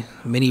 prodigy,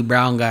 mini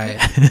brown guy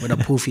with a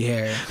poofy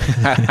hair.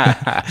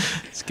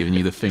 It's giving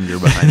you the finger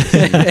behind the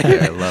scenes.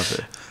 Yeah, I love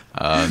it.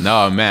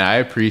 No, man, I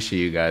appreciate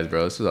you guys,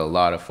 bro. This was a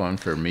lot of fun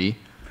for me.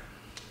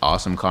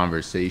 Awesome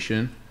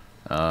conversation.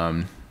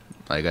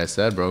 Like I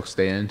said, bro,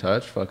 stay in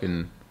touch.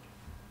 Fucking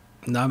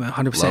No, man.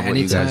 100%. love what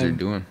you guys are Anytime.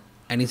 doing.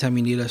 Anytime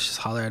you need us, just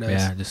holler at us.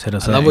 Yeah, just hit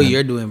us I up. love what man.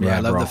 you're doing, bro. Yeah, I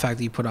love bro. the fact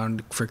that you put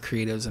on for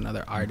creatives and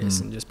other artists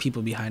and just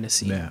people behind the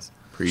scenes. Yeah.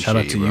 Appreciate Shout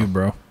out to you,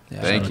 bro.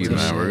 Yeah, Thank shout you, out to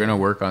man. We're gonna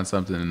work on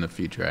something in the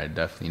future. I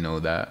definitely know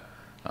that.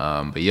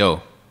 But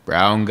yo,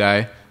 Brown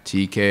Guy,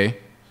 TK,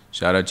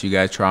 shout out to you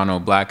guys, Toronto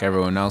Black,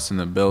 everyone else in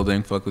the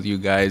building. Fuck with you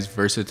guys.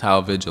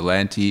 Versatile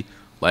Vigilante.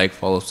 Like,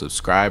 follow,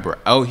 subscribe. We're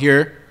out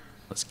here.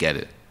 Let's get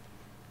it.